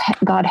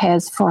God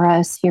has for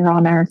us here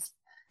on earth.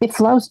 It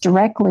flows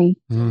directly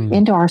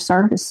into our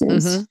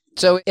services.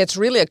 So it's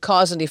really a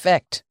cause and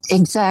effect.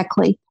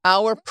 Exactly.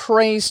 Our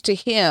praise to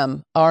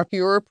Him, our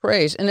pure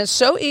praise. And it's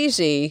so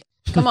easy.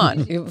 Come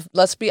on,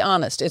 let's be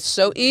honest. It's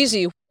so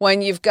easy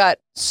when you've got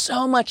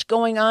so much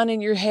going on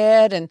in your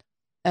head and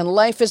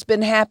life has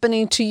been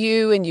happening to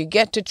you, and you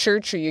get to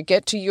church or you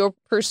get to your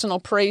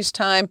personal praise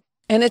time,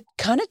 and it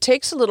kind of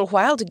takes a little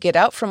while to get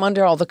out from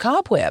under all the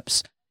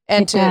cobwebs.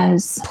 And to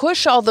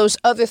push all those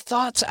other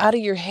thoughts out of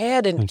your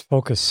head and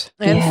focus.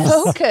 But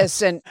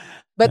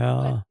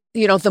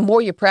you know, the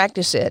more you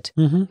practice it,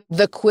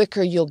 the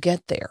quicker you'll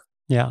get there.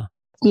 Yeah.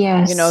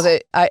 Yes. You know,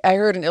 I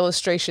heard an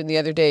illustration the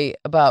other day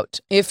about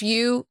if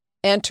you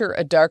enter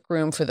a dark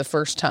room for the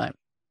first time,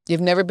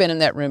 you've never been in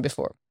that room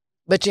before,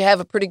 but you have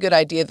a pretty good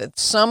idea that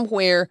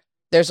somewhere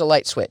there's a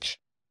light switch,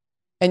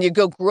 and you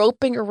go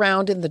groping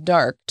around in the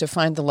dark to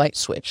find the light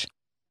switch.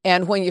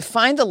 And when you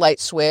find the light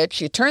switch,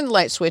 you turn the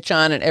light switch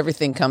on and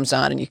everything comes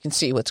on and you can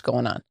see what's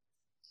going on.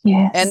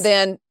 Yes. And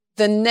then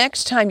the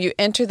next time you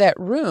enter that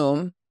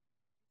room,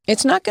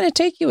 it's not going to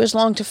take you as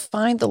long to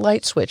find the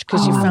light switch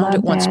because you found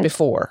it once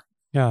before.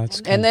 Yeah,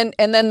 it's good.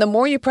 And then the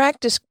more you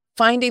practice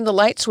finding the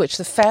light switch,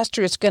 the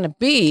faster it's going to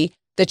be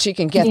that you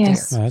can get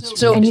there.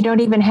 So, and you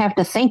don't even have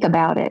to think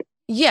about it.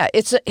 Yeah,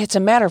 it's a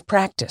matter of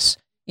practice.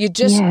 You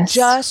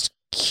just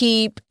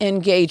keep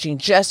engaging,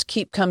 just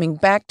keep coming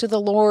back to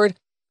the Lord.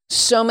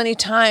 So many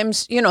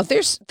times, you know,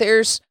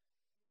 there's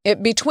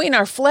between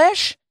our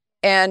flesh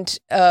and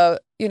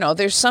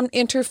there's some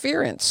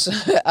interference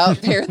out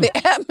there in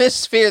the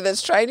atmosphere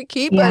that's trying to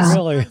keep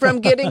us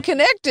from getting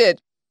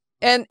connected.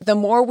 And the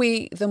more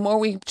we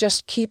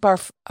just keep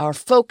our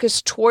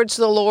focus towards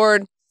the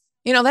Lord,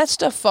 you know, that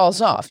stuff falls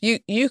off.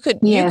 You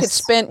could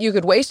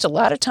waste a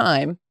lot of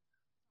time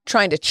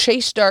trying to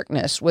chase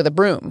darkness with a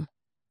broom,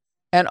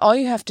 and all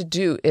you have to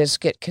do is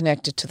get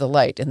connected to the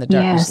light, and the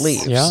darkness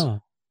leaves. Yeah,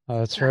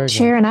 that's very good.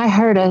 Sharon, I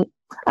heard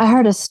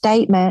a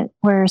statement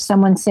where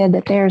someone said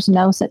that there's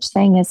no such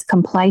thing as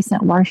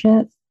complacent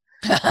worship.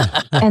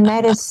 And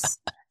that is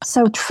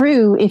so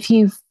true. If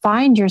you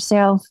find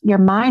yourself, your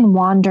mind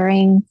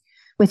wandering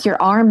with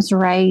your arms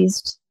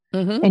raised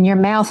and your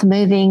mouth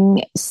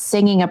moving,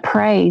 singing a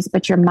praise,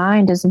 but your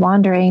mind is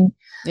wandering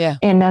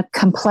in a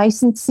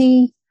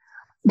complacency,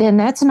 then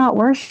that's not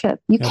worship.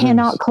 You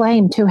cannot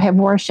claim to have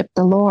worshiped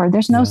the Lord.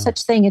 There's no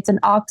such thing. It's an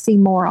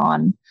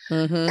oxymoron.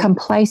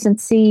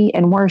 Complacency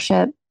and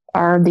worship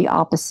are the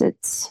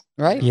opposites.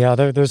 Right. Yeah,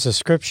 there's a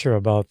scripture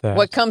about that.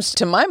 What comes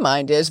to my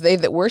mind is they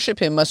that worship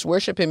Him must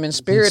worship Him in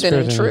spirit and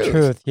in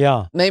truth.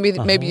 Yeah. Maybe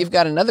you've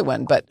got another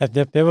one, but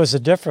there was a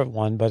different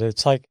one, but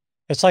it's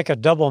like a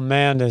double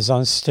man is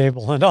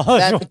unstable and all.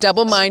 That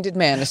double-minded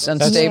man is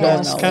unstable.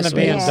 That's kind of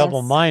being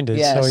double-minded,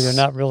 so you're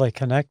not really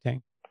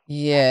connecting.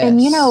 Yes.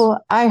 And you know,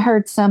 I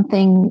heard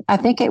something, I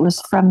think it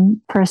was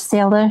from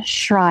Priscilla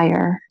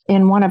Schreier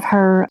in one of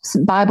her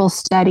Bible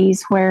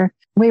studies where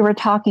we were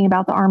talking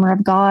about the armor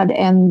of God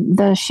and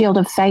the shield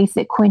of faith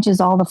that quenches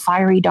all the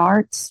fiery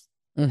darts.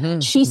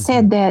 She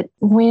said that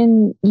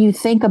when you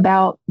think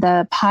about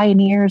the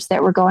pioneers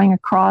that were going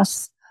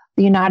across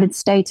the United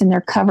States in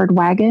their covered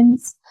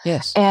wagons,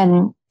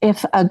 and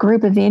if a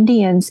group of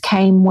Indians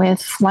came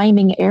with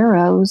flaming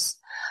arrows,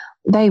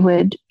 they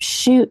would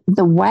shoot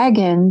the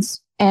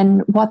wagons,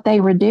 and what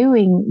they were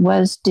doing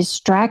was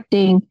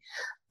distracting.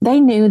 They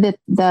knew that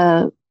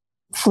the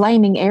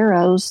flaming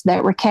arrows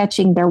that were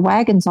catching their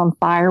wagons on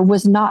fire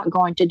was not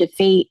going to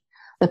defeat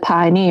the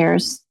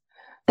pioneers.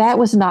 that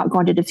was not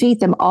going to defeat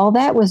them. All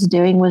that was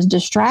doing was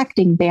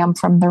distracting them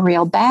from the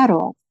real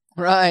battle.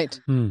 Right.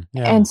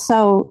 And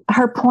so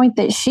her point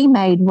that she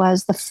made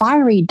was the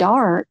fiery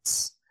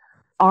darts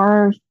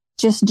are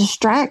just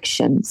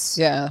distractions.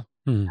 Yeah.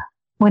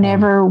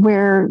 Whenever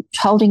we're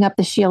holding up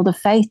the shield of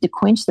faith to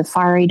quench the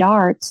fiery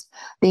darts,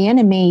 the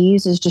enemy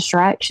uses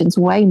distractions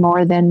way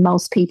more than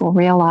most people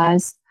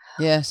realize.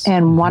 Yes.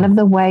 And one of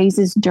the ways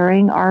is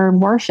during our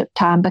worship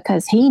time,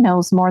 because he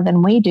knows more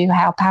than we do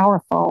how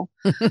powerful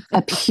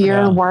a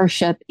pure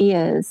worship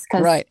is.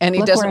 Right. And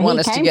he doesn't want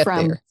us to get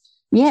there.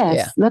 Yes.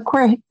 Yeah. Look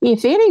where,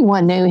 if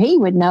anyone knew, he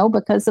would know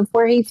because of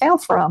where he fell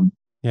from.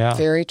 Yeah.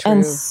 Very true.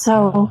 And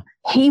so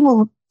he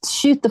will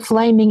shoot the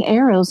flaming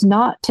arrows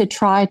not to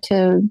try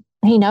to,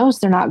 he knows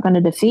they're not going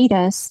to defeat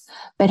us,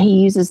 but he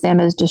uses them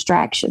as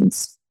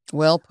distractions.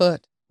 Well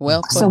put.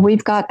 Well put. So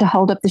we've got to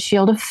hold up the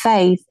shield of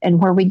faith.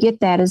 And where we get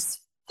that is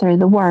through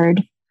the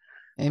word.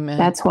 Amen.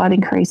 That's what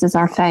increases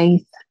our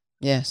faith.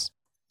 Yes.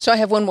 So I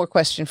have one more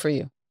question for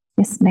you.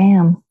 Yes,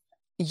 ma'am.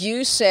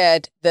 You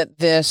said that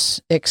this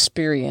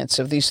experience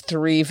of these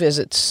 3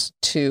 visits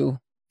to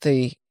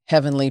the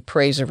Heavenly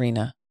Praise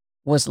Arena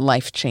was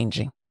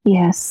life-changing.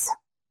 Yes.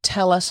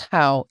 Tell us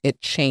how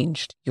it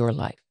changed your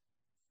life.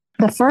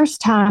 The first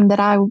time that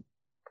I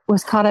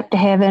was caught up to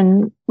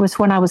heaven was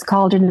when I was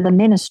called into the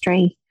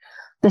ministry.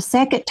 The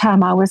second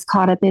time I was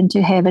caught up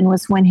into heaven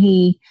was when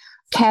he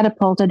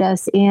catapulted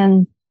us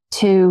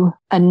into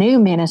a new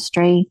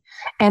ministry.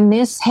 And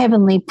this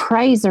Heavenly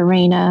Praise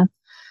Arena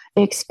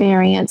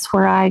experience,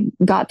 where I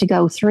got to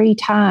go 3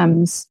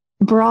 times,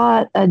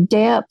 brought a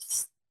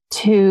depth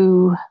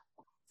to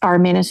our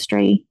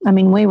ministry. I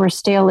mean, we were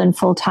still in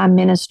full-time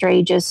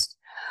ministry, just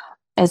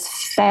as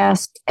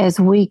fast as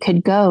we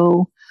could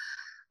go,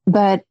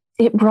 but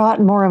it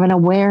brought more of an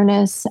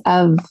awareness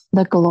of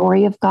the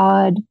glory of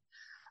God,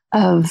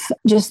 of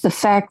just the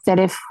fact that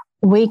if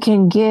we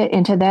can get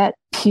into that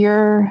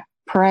pure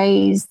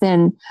praise,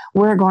 then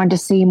we're going to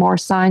see more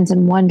signs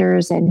and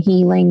wonders and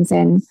healings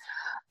and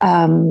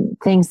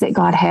things that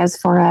God has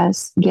for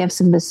us,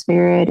 gifts of the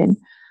Spirit. And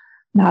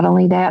not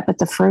only that, but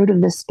the fruit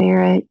of the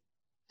Spirit.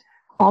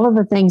 All of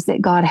the things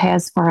that God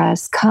has for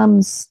us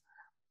comes,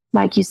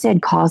 like you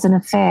said, cause and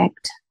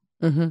effect.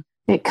 Mm-hmm.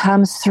 It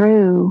comes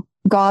through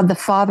God the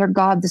Father,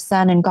 God the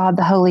Son, and God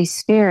the Holy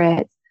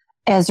Spirit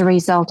as a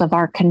result of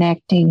our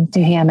connecting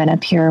to Him in a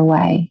pure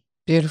way.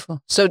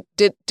 Beautiful. So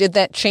did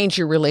that change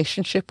your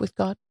relationship with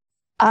God?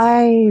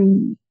 I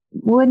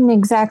wouldn't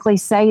exactly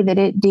say that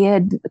it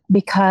did,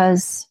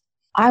 because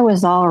I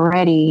was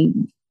already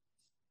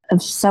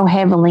so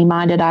heavenly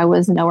minded. I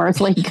was no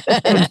earthly good.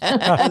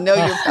 I know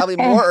you're probably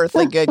more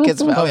earthly good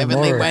because of how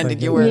heavenly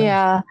minded you were.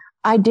 Yeah.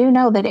 I do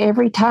know that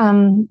every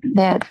time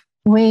that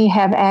we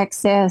have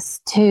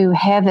access to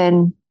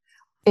heaven,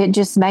 it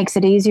just makes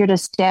it easier to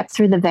step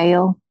through the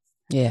veil.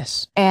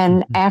 Yes.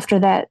 And after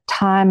that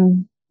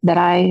time that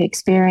I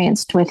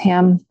experienced with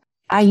him,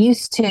 I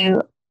used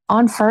to,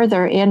 on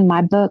further in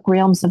my book,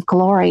 Realms of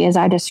Glory, as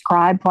I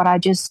described what I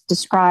just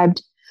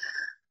described,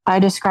 I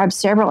described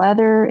several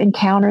other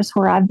encounters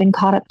where I've been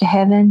caught up to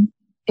heaven.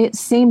 It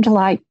seemed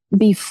like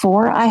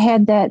before I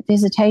had that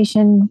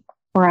visitation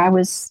where I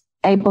was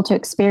able to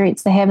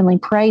experience the Heavenly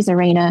Praise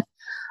Arena,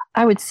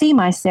 I would see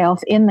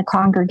myself in the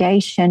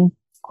congregation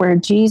where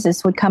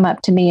Jesus would come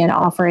up to me and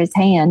offer his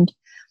hand,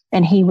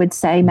 and he would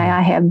say, "May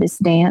I have this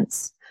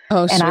dance?"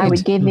 Oh, and sweet. I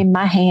would give him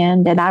my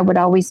hand, and I would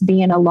always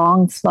be in a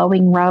long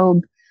flowing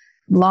robe,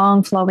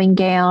 long flowing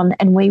gown,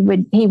 and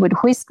he would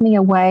whisk me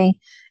away,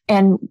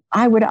 and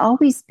I would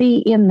always be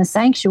in the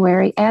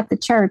sanctuary at the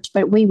church,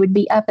 but we would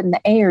be up in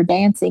the air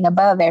dancing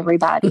above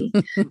everybody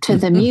to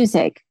the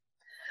music.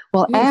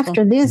 Well, Beautiful.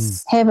 After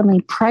this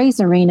Heavenly Praise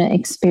Arena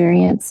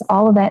experience,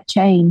 all of that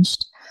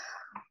changed.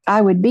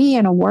 I would be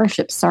in a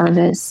worship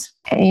service,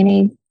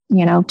 any,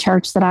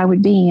 church that I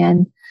would be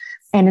in.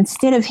 And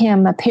instead of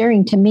him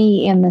appearing to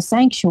me in the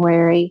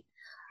sanctuary,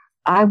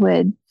 I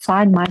would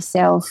find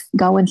myself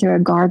going through a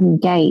garden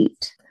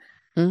gate.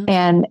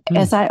 And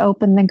as I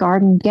opened the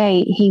garden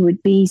gate, he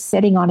would be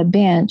sitting on a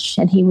bench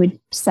and he would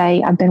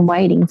say, "I've been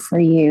waiting for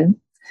you."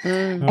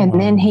 And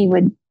then he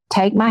would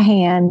take my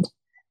hand,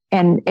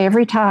 and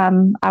every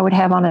time I would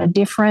have on a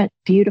different,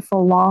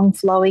 beautiful, long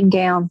flowing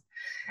gown,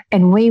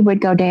 and we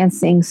would go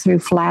dancing through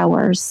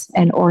flowers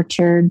and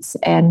orchards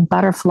and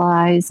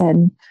butterflies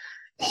and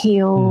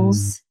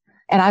hills.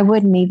 And I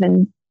wouldn't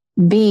even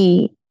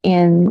be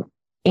in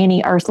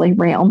any earthly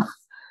realm.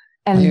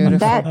 And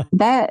Beautiful.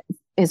 that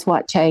is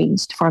what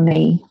changed for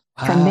me.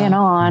 From then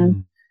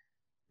on,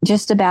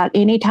 just about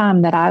any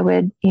time that I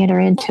would enter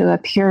into a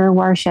pure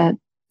worship,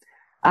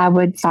 I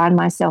would find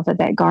myself at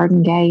that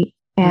garden gate.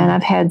 And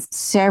I've had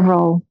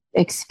several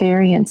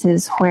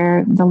experiences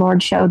where the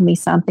Lord showed me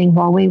something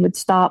while we would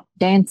stop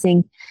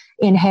dancing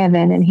in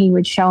heaven, and he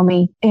would show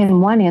me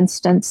in one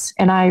instance,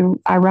 and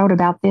I wrote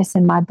about this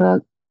in my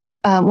book.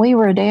 We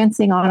were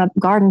dancing on a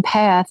garden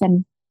path,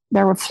 and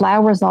there were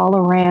flowers all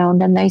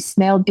around, and they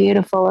smelled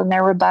beautiful, and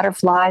there were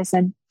butterflies.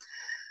 And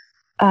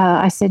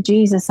I said,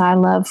 "Jesus, I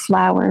love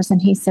flowers."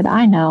 And he said,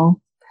 "I know."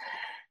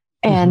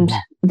 And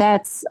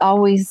that's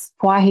always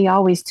why he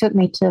always took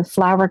me to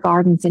flower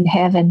gardens in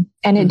heaven.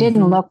 And it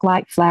didn't look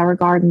like flower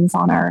gardens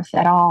on earth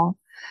at all.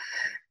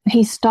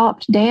 He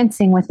stopped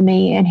dancing with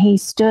me and he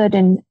stood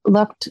and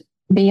looked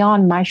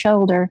beyond my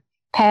shoulder,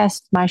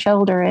 past my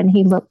shoulder, and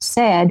he looked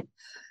sad.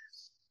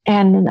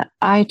 And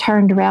I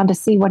turned around to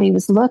see what he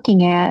was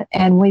looking at,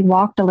 and we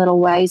walked a little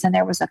ways, and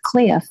there was a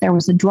cliff. There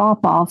was a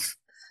drop off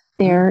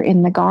there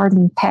in the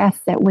garden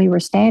path that we were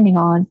standing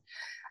on.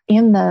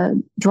 In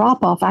the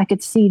drop off, I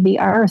could see the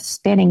earth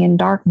spinning in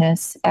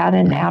darkness out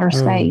in outer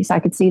space. I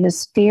could see the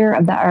sphere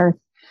of the earth,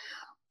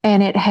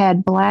 and it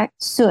had black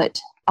soot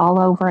all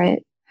over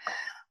it.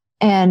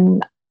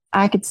 And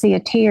I could see a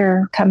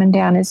tear coming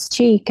down his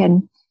cheek.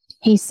 And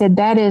he said,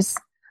 that is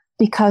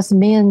because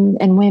men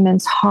and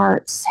women's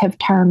hearts have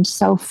turned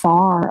so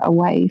far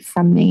away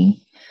from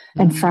me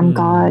and from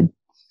God.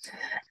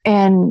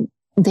 And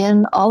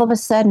then all of a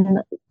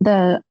sudden,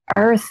 the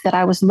earth that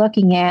I was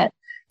looking at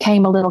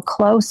came a little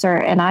closer,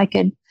 and I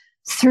could,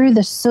 through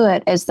the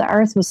soot, as the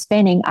earth was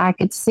spinning, I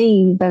could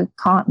see the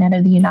continent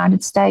of the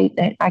United States.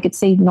 I could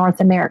see North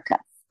America,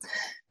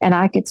 and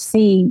I could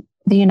see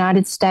the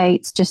United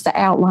States, just the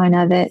outline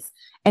of it.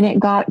 And it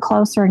got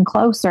closer and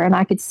closer, and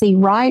I could see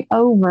right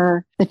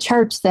over the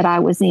church that I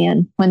was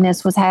in when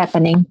this was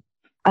happening.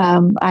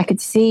 I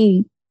could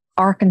see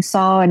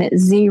Arkansas, and it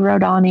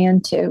zeroed on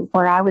into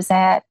where I was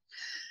at.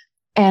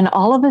 And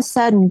all of a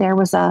sudden, there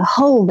was a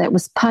hole that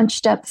was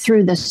punched up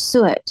through the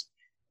soot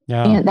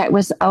and that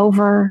was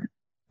over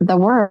the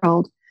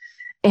world.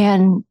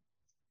 And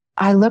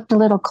I looked a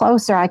little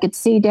closer. I could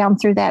see down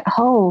through that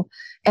hole,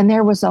 and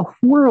there was a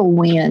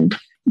whirlwind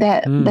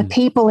that the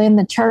people in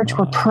the church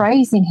were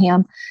praising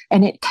him,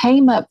 and it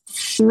came up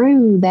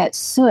through that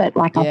soot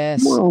like a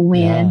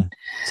whirlwind.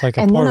 Yeah. It's like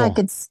a and portal.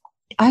 then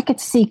I could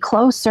see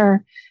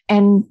closer,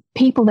 and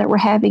people that were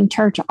having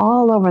church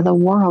all over the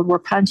world were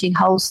punching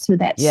holes through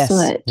that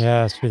soot.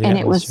 Yeah, through the and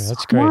atmosphere. it was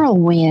That's great.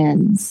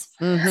 whirlwinds.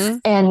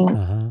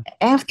 And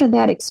after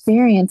that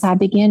experience, I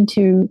began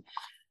to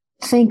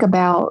think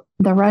about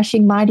the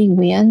rushing mighty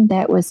wind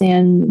that was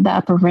in the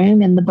upper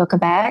room in the book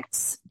of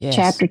Acts,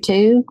 chapter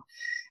 2.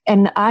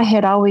 And I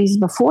had always,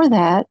 before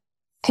that,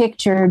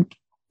 pictured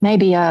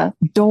maybe a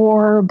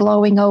door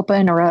blowing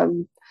open or a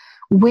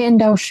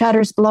window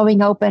shutters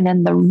blowing open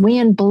and the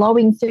wind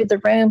blowing through the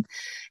room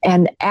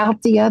and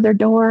out the other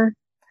door.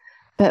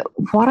 But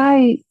what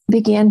I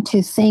began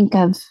to think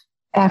of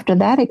after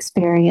that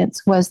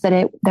experience was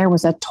that there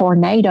was a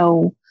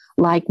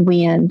tornado-like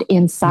wind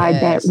inside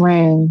that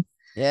room.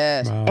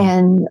 Yes. Wow.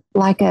 And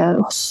like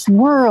a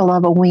swirl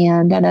of a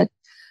wind, and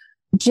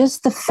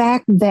just the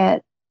fact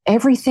that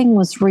everything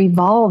was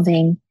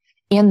revolving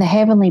in the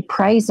heavenly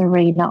praise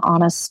arena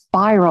on a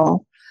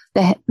spiral.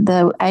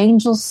 The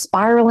angels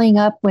spiraling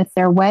up with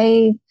their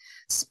wave,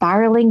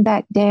 spiraling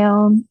back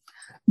down,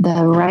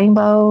 the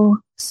rainbow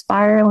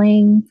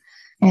spiraling,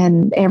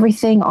 and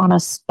everything on a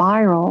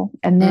spiral.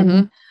 And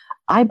then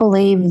I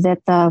believe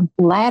that the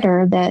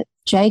ladder that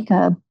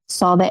Jacob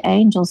saw the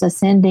angels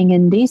ascending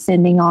and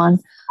descending on,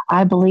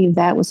 I believe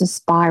that was a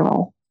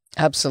spiral.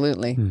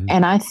 Absolutely.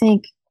 And I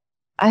think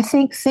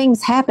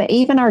things happen.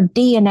 Even our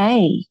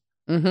DNA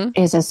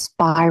is a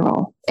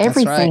spiral.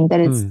 Everything that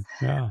is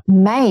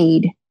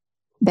made,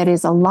 that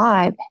is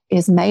alive,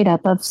 is made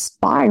up of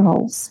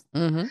spirals.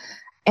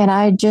 And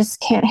I just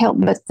can't help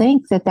but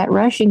think that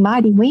rushing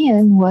mighty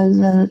wind was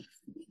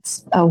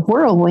a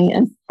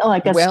whirlwind,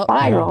 like a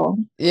spiral.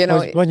 You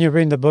know, when you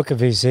read the book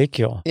of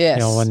Ezekiel, you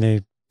know,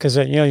 because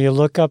you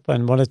look up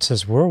and when it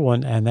says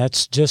whirlwind, and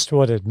that's just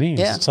what it means.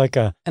 It's like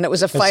and it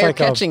was a fire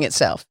catching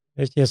itself.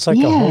 It's like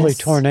a holy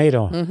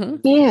tornado.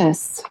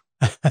 Yes.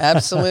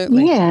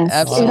 Absolutely. Yes.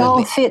 Absolutely. It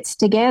all fits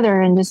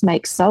together and just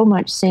makes so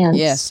much sense.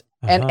 Yes.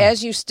 And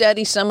as you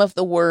study some of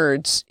the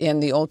words in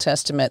the Old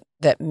Testament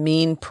that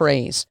mean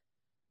praise,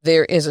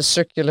 there is a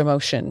circular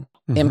motion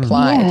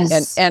implied.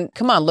 Yes. And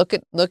come on, look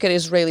at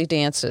Israeli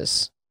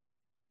dances.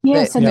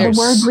 Yes, and the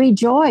word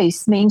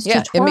rejoice means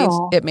to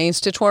twirl. It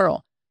means to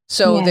twirl.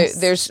 So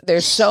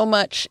there's so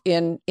much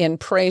in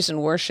praise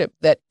and worship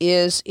that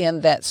is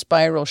in that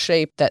spiral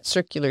shape, that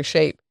circular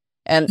shape.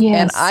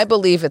 And I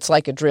believe it's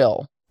like a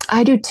drill.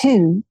 I do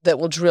too. That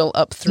will drill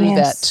up through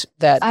that.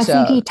 I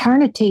think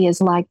eternity is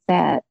like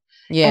that.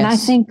 Yes. And I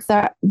think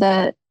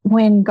that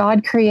when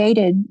God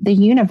created the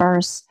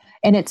universe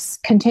and it's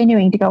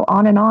continuing to go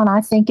on and on,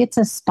 I think it's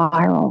a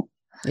spiral.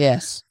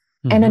 Yes.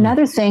 And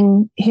another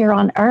thing here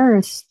on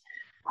earth,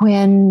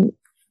 when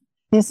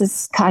this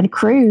is kind of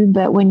crude,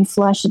 but when you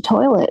flush a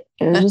toilet,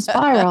 there's a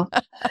spiral.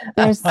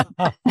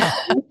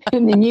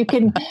 And then you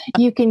can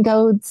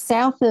go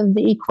south of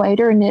the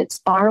equator and it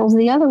spirals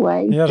the other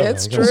way.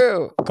 It's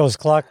true. Goes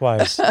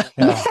clockwise.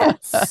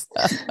 Yes.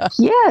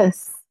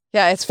 Yes.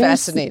 Yeah, it's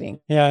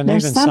fascinating. Yeah, and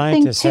even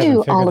scientists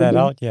haven't figured that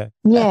out yet.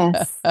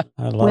 Yes.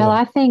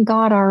 I think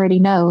God already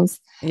knows.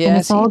 Yes, and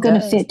it's all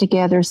going to fit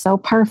together so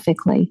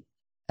perfectly.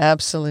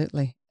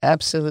 Absolutely.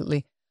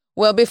 Absolutely.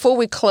 Well, before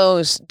we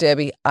close,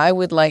 Debbie, I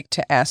would like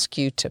to ask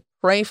you to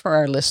pray for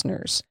our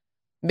listeners,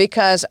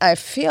 because I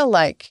feel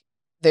like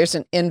there's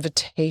an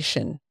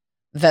invitation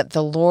that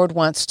the Lord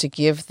wants to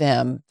give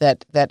them,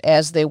 that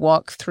as they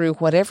walk through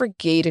whatever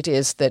gate it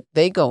is that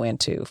they go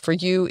into. For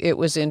you, it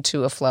was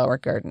into a flower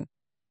garden.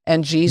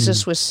 And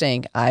Jesus was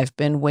saying, I've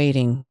been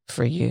waiting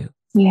for you.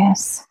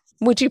 Yes.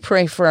 Would you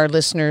pray for our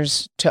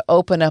listeners to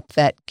open up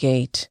that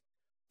gate,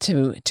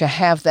 to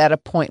have that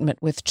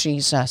appointment with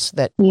Jesus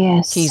that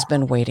Yes. he's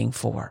been waiting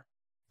for?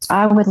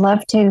 I would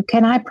love to.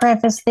 Can I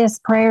preface this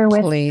prayer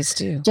with Please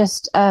do.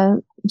 just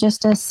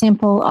a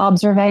simple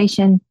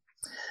observation?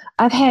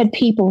 I've had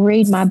people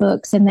read my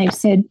books and they've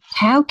said,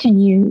 how can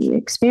you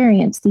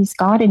experience these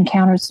God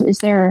encounters? Is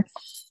there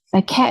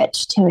a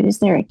catch to it? Is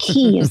there a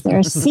key? Is there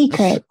a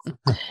secret?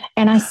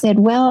 And I said,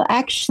 well,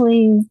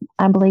 actually,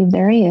 I believe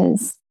there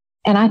is.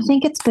 And I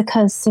think it's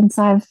because since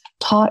I've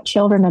taught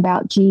children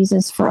about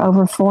Jesus for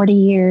over 40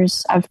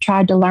 years, I've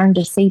tried to learn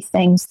to see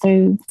things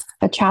through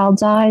a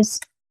child's eyes.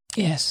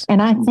 Yes.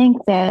 And I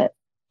think that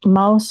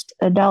most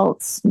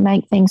adults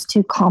make things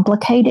too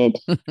complicated.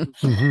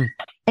 Mm-hmm.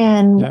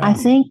 And Yeah. I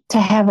think to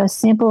have a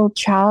simple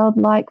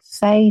childlike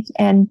faith,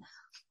 and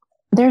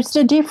there's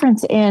a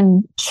difference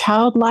in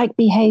childlike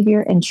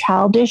behavior and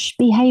childish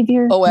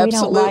behavior. Oh,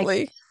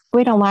 absolutely.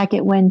 We don't like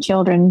it when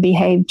children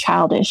behave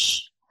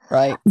childish,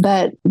 Right.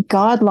 but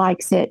God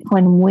likes it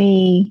when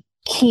we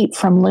keep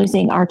from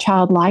losing our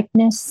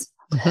childlikeness.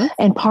 Mm-hmm.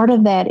 And part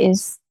of that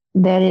is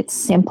that it's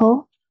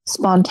simple,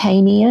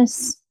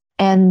 spontaneous,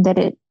 and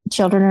that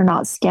children are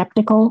not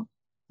skeptical.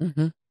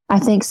 Mm-hmm. I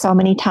think so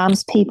many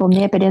times people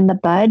nip it in the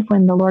bud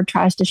when the Lord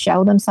tries to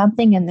show them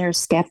something and they're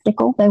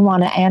skeptical. They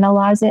want to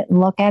analyze it and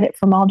look at it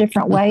from all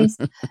different ways.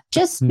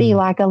 Just be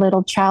like a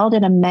little child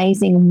in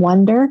amazing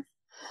wonder.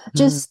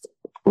 Just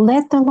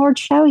let the Lord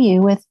show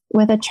you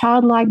with a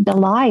childlike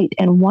delight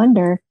and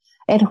wonder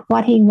at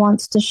what he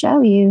wants to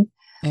show you.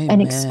 Amen.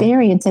 And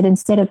experience it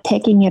instead of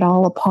picking it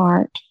all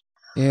apart.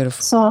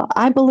 Beautiful. So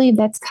I believe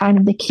that's kind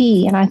of the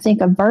key. And I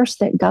think a verse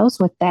that goes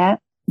with that,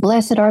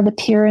 blessed are the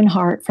pure in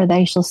heart, for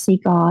they shall see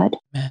God.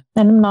 Amen.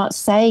 And I'm not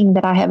saying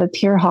that I have a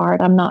pure heart.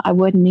 I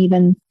wouldn't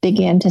even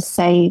begin to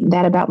say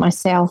that about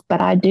myself,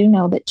 but I do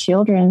know that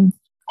children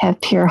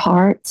have pure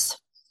hearts.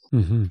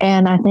 Mm-hmm.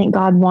 And I think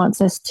God wants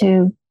us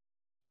to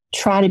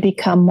try to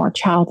become more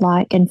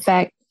childlike. In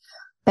fact,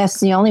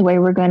 that's the only way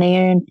we're going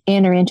to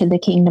enter into the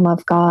kingdom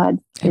of God.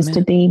 Amen. Is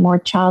to be more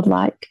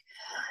childlike.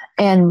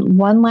 And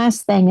one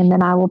last thing, and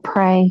then I will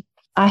pray.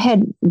 I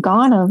had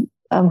gone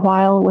a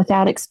while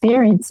without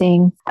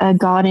experiencing a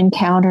God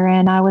encounter,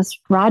 and I was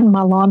riding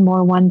my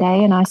lawnmower one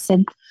day, and I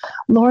said,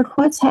 Lord,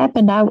 what's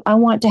happened? I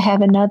want to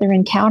have another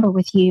encounter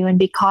with you and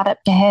be caught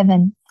up to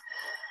heaven.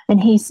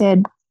 And he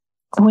said,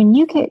 when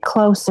you get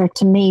closer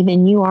to me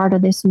than you are to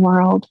this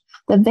world,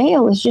 the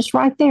veil is just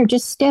right there.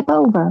 Just step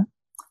over.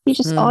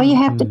 All you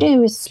have to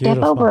do is step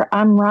over.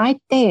 I'm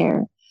right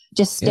there.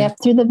 Just step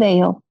through the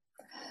veil.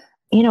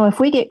 You know, if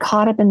we get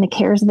caught up in the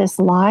cares of this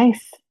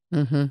life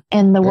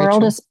and the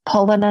world is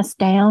pulling us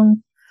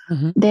down,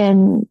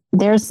 then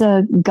there's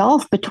a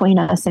gulf between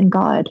us and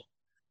God.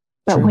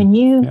 But when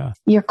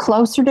you're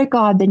closer to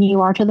God than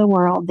you are to the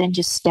world, then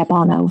just step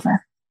on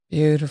over.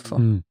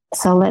 Beautiful.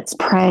 So let's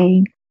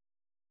pray.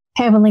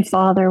 Heavenly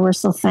Father, we're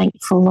so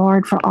thankful,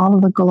 Lord, for all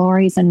of the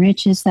glories and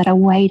riches that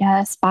await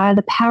us by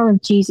the power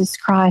of Jesus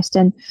Christ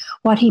and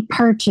what he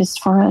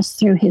purchased for us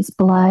through his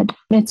blood.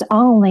 It's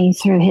only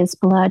through his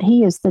blood.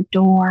 He is the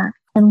door.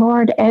 And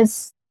Lord,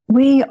 as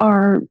we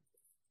are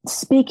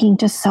speaking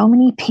to so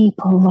many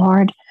people,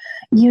 Lord,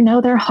 you know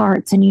their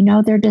hearts and you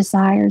know their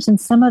desires. And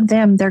some of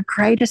them, their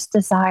greatest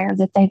desire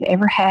that they've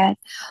ever had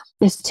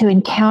is to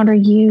encounter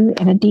you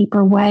in a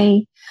deeper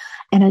way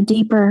and a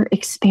deeper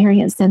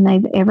experience than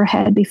they've ever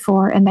had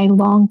before. And they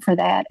long for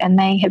that. And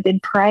they have been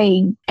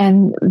praying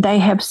and they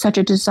have such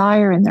a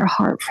desire in their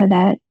heart for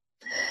that.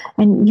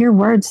 And your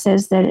word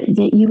says that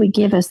you would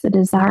give us the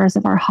desires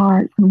of our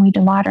heart when we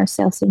delight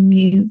ourselves in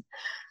you.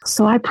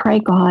 So I pray,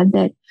 God,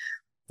 that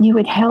you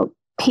would help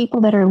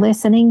people that are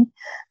listening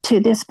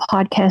to this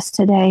podcast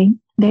today,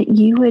 that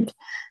you would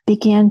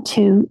begin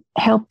to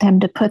help them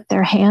to put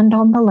their hand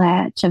on the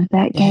latch of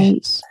that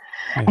gate.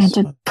 And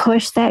to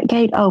push that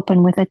gate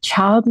open with a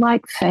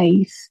childlike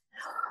faith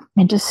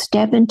and to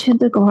step into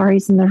the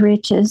glories and the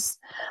riches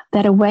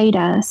that await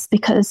us,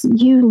 because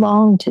you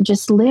long to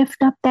just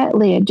lift up that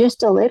lid,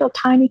 just a little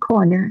tiny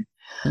corner,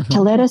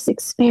 to let us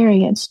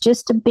experience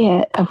just a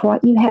bit of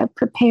what you have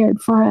prepared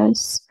for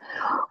us,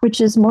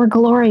 which is more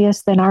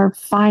glorious than our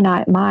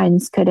finite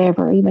minds could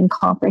ever even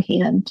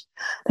comprehend.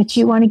 But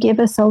you want to give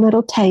us a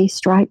little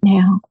taste right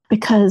now,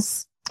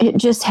 because it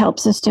just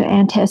helps us to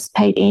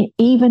anticipate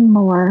even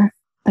more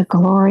the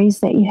glories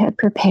that you have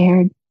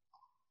prepared.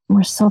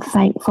 We're so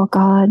thankful,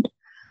 God,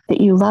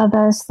 that you love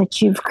us,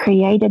 that you've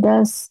created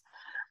us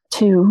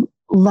to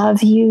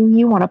love you.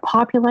 You want to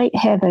populate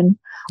heaven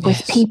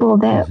with people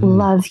that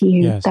love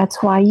you. Yes.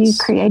 That's why you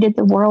created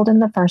the world in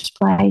the first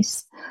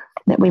place,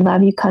 that we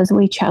love you because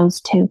we chose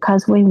to,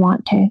 because we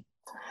want to.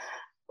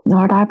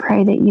 Lord, I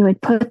pray that you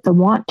would put the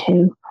want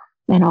to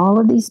in all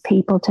of these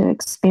people to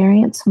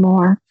experience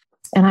more.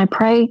 And I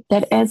pray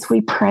that as we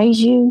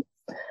praise you,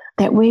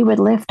 that we would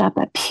lift up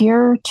a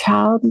pure,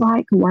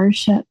 childlike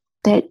worship,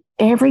 that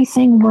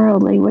everything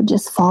worldly would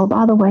just fall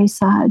by the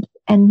wayside,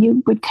 and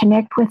you would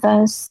connect with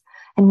us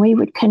and we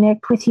would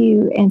connect with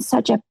you in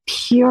such a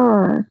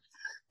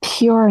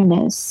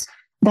pureness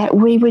that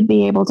we would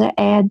be able to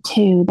add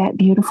to that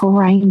beautiful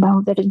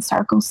rainbow that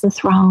encircles the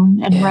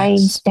throne and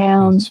rains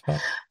down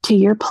to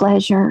your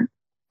pleasure.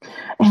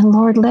 And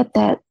Lord, let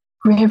that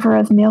river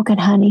of milk and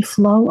honey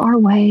flow our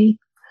way,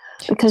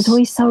 because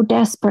we so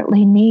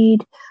desperately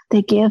need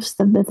the gifts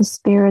of the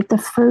Spirit, the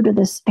fruit of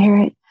the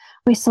Spirit.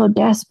 We so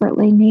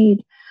desperately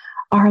need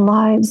our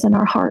lives and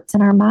our hearts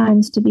and our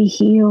minds to be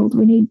healed.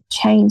 We need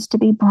chains to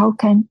be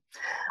broken.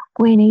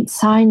 We need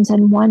signs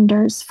and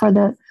wonders for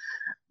the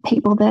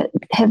people that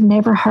have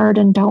never heard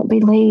and don't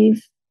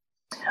believe.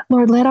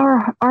 Lord, let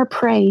our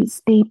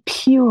praise be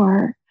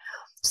pure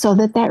so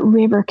that that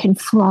river can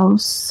flow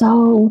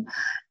so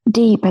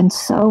deep and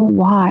so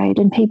wide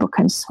and people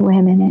can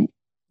swim in it.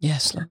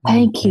 Yes, Lord.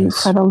 Thank you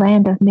for the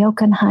land of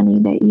milk and honey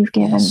that you've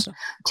given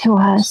to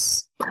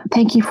us.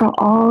 Thank you for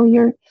all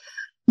your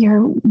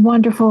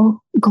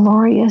wonderful,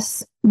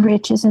 glorious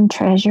riches and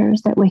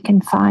treasures that we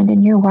can find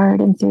in your word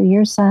and through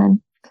your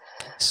Son,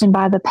 and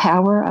by the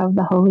power of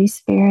the Holy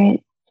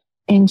Spirit.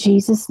 In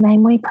Jesus'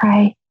 name we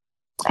pray.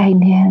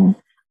 Amen.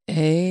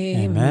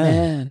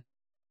 Amen.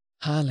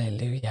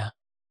 Hallelujah.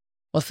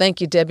 Well, thank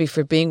you, Debbie,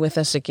 for being with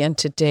us again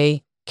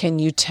today. Can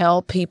you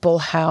tell people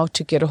how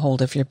to get a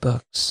hold of your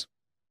books?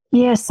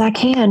 Yes, I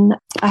can.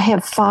 I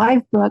have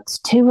 5 books.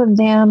 2 of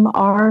them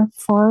are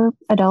for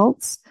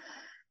adults,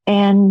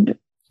 and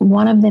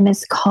one of them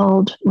is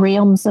called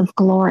Realms of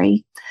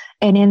Glory.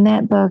 And in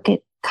that book,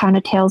 it kind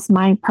of tells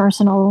my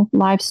personal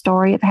life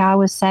story of how I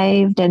was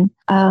saved and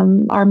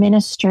our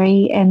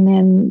ministry. And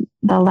then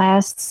the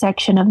last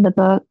section of the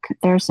book,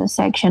 there's a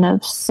section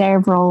of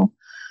several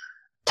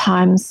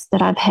times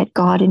that I've had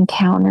God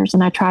encounters,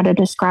 and I try to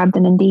describe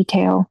them in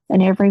detail.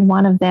 And every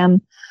one of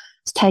them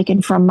is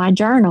taken from my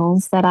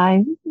journals that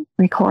I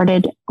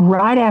recorded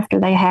right after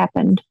they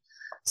happened.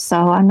 So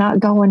I'm not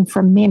going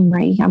from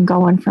memory. I'm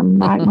going from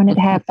right when it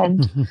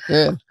happened.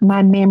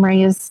 My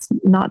memory is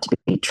not to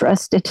be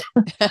trusted.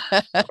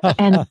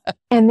 and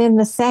then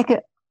the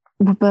second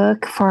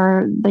book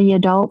for the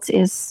adults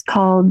is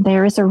called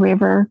There is a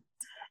River,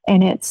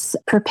 and it's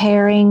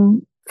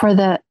preparing for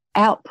the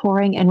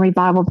outpouring and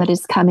revival that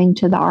is coming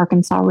to the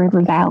Arkansas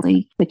River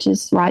Valley, which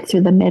is right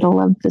through the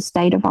middle of the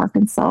state of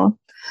Arkansas.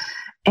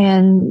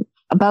 And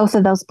both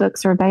of those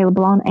books are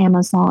available on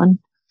Amazon.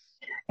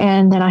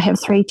 And then I have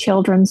 3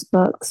 children's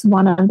books.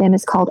 One of them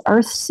is called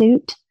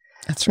Earthsuit.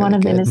 That's really One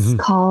of good. them is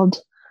called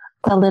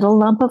The Little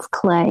Lump of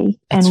Clay.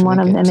 That's and one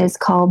really of them good. is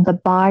called The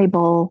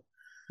Bible,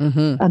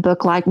 a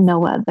book like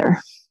no other.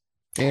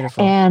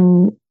 Beautiful.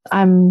 And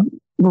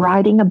I'm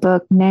writing a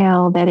book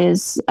now that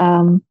is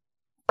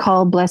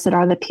called Blessed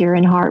Are the Pure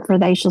in Heart, for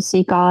they shall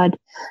see God,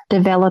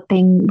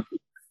 developing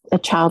a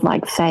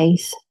childlike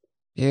faith.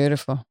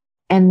 Beautiful.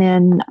 And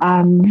then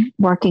I'm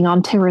working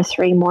on 2 or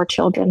 3 more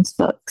children's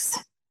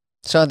books.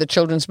 So are the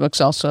children's books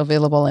also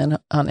available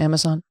on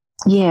Amazon?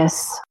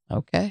 Yes.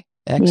 Okay.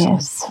 Excellent.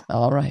 Yes.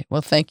 All right.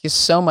 Well, thank you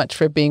so much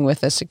for being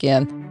with us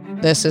again.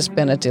 This has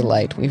been a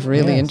delight. We've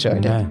really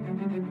enjoyed it.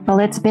 Well,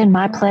 it's been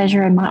my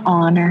pleasure and my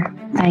honor.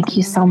 Thank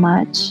you so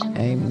much.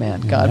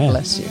 Amen. God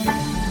bless you.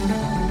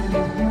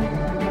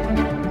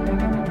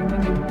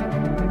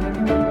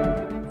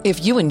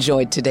 If you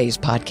enjoyed today's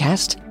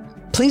podcast,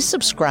 please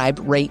subscribe,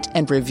 rate,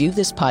 and review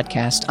this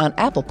podcast on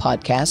Apple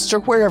Podcasts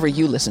or wherever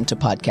you listen to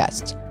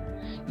podcasts.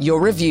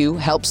 Your review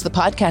helps the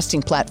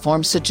podcasting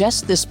platform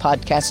suggest this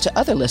podcast to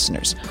other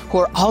listeners who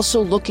are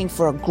also looking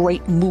for a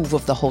great move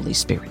of the Holy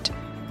Spirit.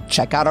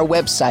 Check out our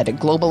website at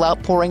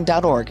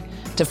globaloutpouring.org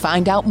to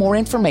find out more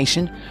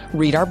information,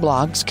 read our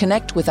blogs,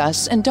 connect with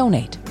us, and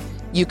donate.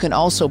 You can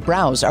also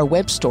browse our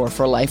web store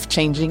for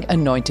life-changing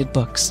anointed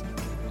books.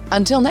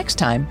 Until next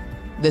time,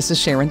 this is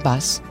Sharon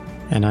Buss.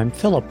 And I'm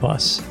Philip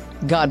Buss.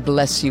 God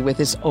bless you with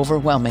his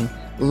overwhelming,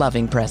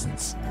 loving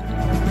presence.